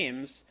environmental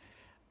aims,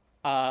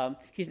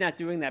 he's not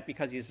doing that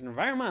because he's an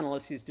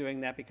environmentalist. He's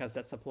doing that because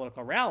that's the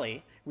political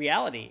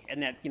reality,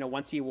 and that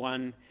once he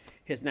won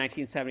his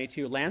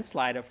 1972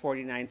 landslide of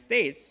 49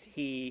 states,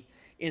 he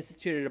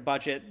instituted a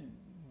budget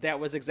that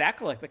was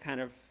exactly like the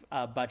kind of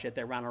budget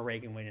that Ronald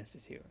Reagan would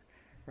institute.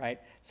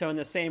 Right. So in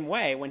the same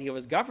way, when he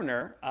was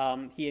governor,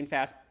 he in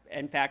fact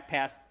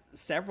passed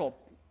several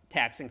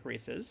tax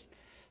increases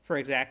for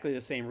exactly the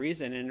same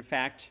reason, and in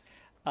fact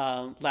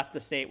left the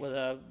state with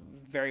a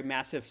very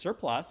massive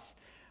surplus,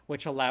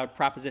 which allowed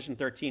Proposition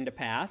 13 to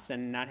pass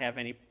and not have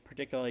any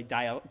particularly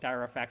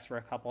dire effects for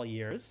a couple of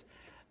years.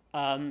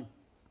 And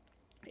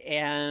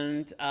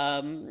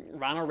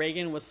Ronald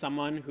Reagan was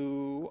someone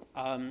who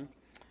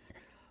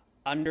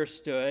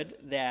understood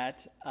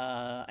that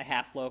a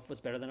half loaf was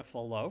better than a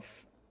full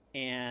loaf.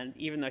 And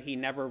even though he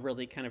never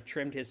really kind of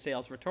trimmed his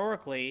sails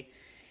rhetorically,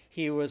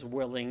 he was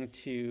willing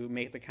to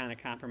make the kind of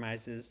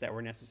compromises that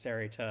were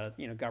necessary to,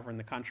 govern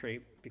the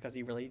country because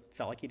he really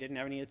felt like he didn't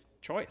have any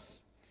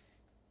choice.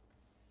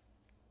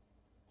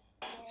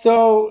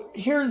 So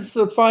here's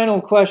the final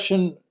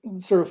question,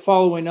 sort of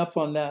following up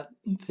on that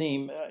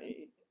theme.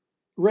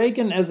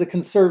 Reagan, as a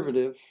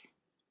conservative,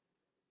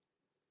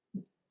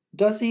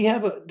 does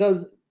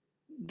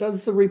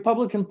the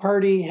Republican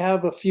Party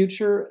have a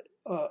future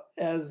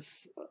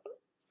as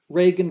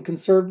Reagan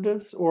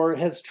conservatives, or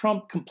has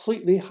Trump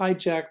completely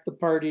hijacked the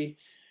party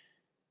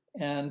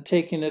and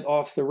taken it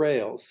off the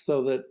rails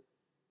so that,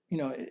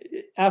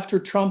 after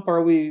Trump,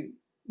 are we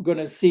going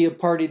to see a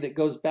party that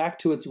goes back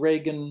to its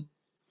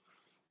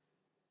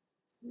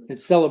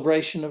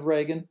celebration of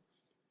Reagan?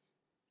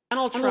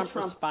 Donald Trump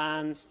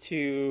responds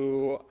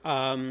to,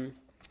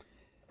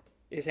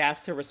 is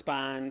asked to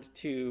respond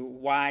to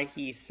why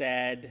he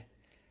said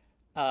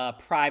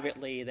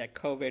privately that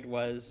COVID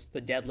was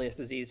the deadliest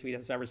disease we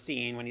have ever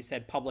seen, when he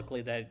said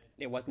publicly that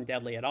it wasn't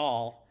deadly at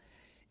all.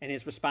 And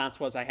his response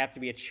was, I have to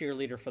be a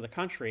cheerleader for the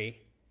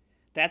country.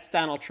 That's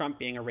Donald Trump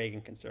being a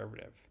Reagan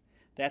conservative.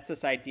 That's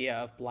this idea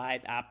of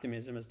blithe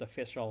optimism as the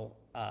official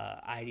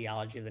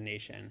ideology of the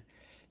nation.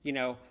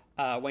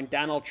 When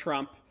Donald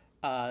Trump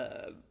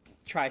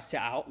tries to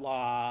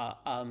outlaw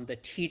the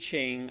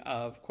teaching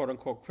of quote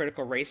unquote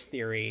critical race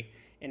theory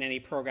in any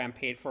program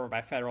paid for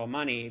by federal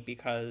money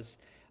because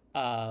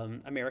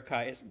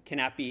America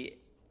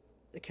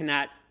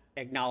cannot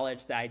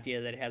acknowledge the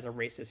idea that it has a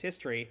racist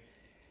history.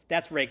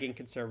 That's Reagan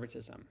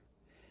conservatism.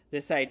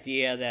 This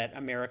idea that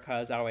America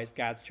is always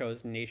God's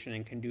chosen nation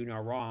and can do no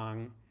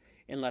wrong,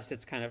 unless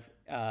it's kind of,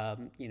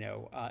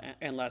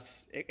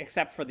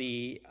 except for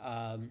the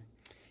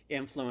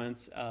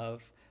influence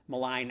of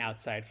malign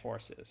outside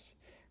forces,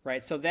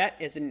 right? So that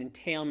is an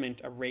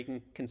entailment of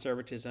Reagan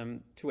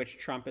conservatism to which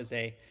Trump is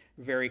a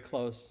very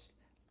close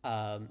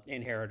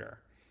inheritor.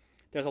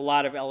 There's a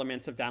lot of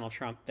elements of Donald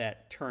Trump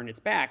that turn its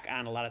back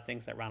on a lot of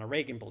things that Ronald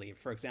Reagan believed.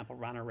 For example,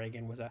 Ronald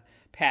Reagan was a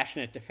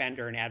passionate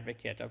defender and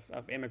advocate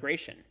of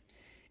immigration.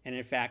 And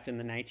in fact, in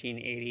the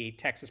 1980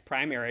 Texas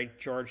primary,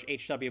 George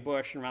H.W.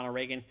 Bush and Ronald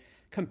Reagan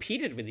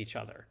competed with each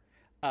other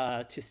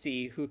to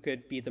see who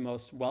could be the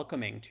most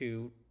welcoming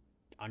to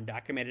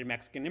undocumented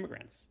Mexican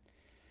immigrants.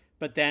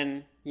 But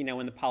then,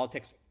 when the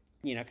politics,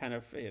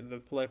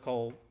 the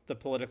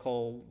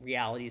political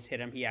realities hit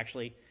him, he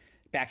actually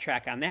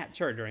backtracked on that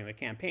during the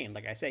campaign.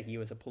 Like I say, he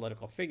was a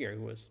political figure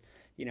who was,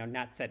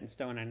 not set in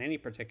stone on any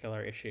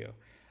particular issue.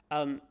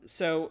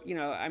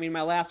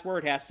 My last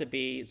word has to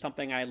be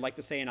something I like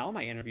to say in all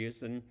my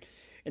interviews, and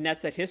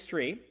that's that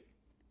history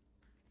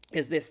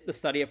is the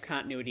study of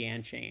continuity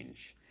and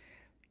change.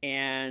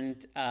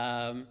 And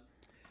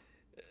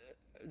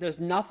there's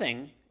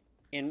nothing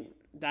in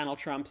Donald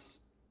Trump's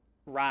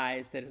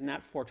rise that is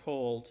not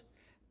foretold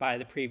by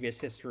the previous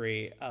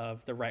history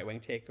of the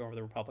right-wing takeover of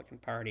the Republican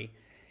Party.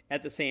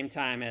 At the same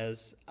time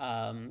as,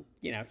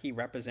 he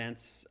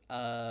represents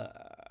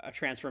a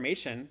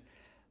transformation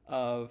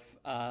of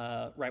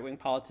right-wing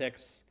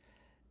politics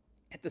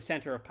at the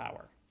center of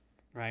power,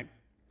 right?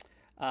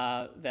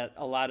 That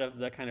a lot of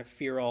the kind of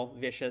feral,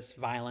 vicious,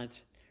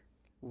 violent,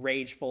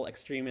 rageful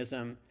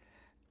extremism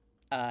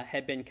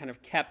had been kind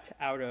of kept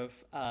out of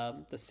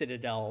the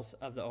citadels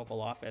of the Oval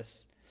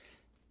Office,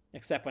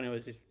 except when it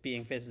was just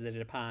being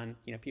visited upon,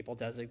 people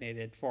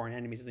designated foreign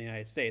enemies of the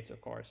United States, of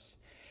course.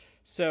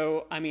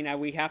 So,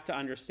 we have to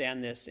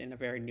understand this in a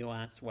very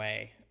nuanced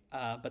way.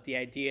 But the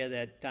idea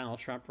that Donald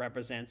Trump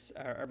represents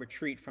a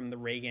retreat from the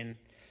Reagan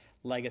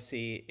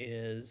legacy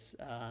is,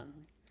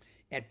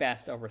 at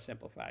best,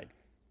 oversimplified.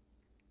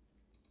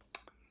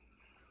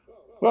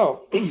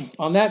 Well,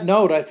 on that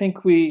note, I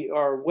think we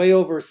are way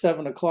over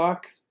 7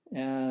 o'clock,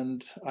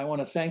 and I want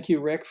to thank you,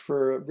 Rick,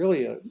 for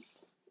really an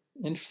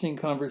interesting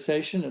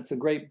conversation. It's a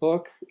great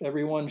book.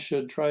 Everyone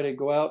should try to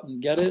go out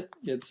and get it.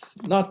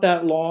 It's not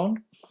that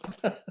long.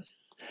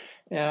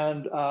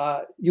 And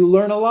you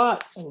learn a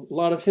lot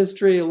of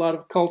history, a lot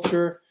of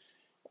culture.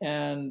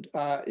 And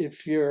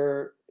if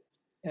you're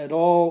at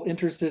all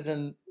interested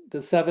in the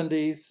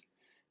 70s,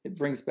 it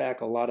brings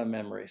back a lot of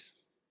memories.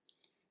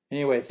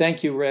 Anyway,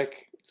 thank you,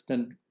 Rick. It's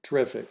been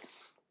terrific.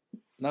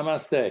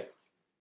 Namaste.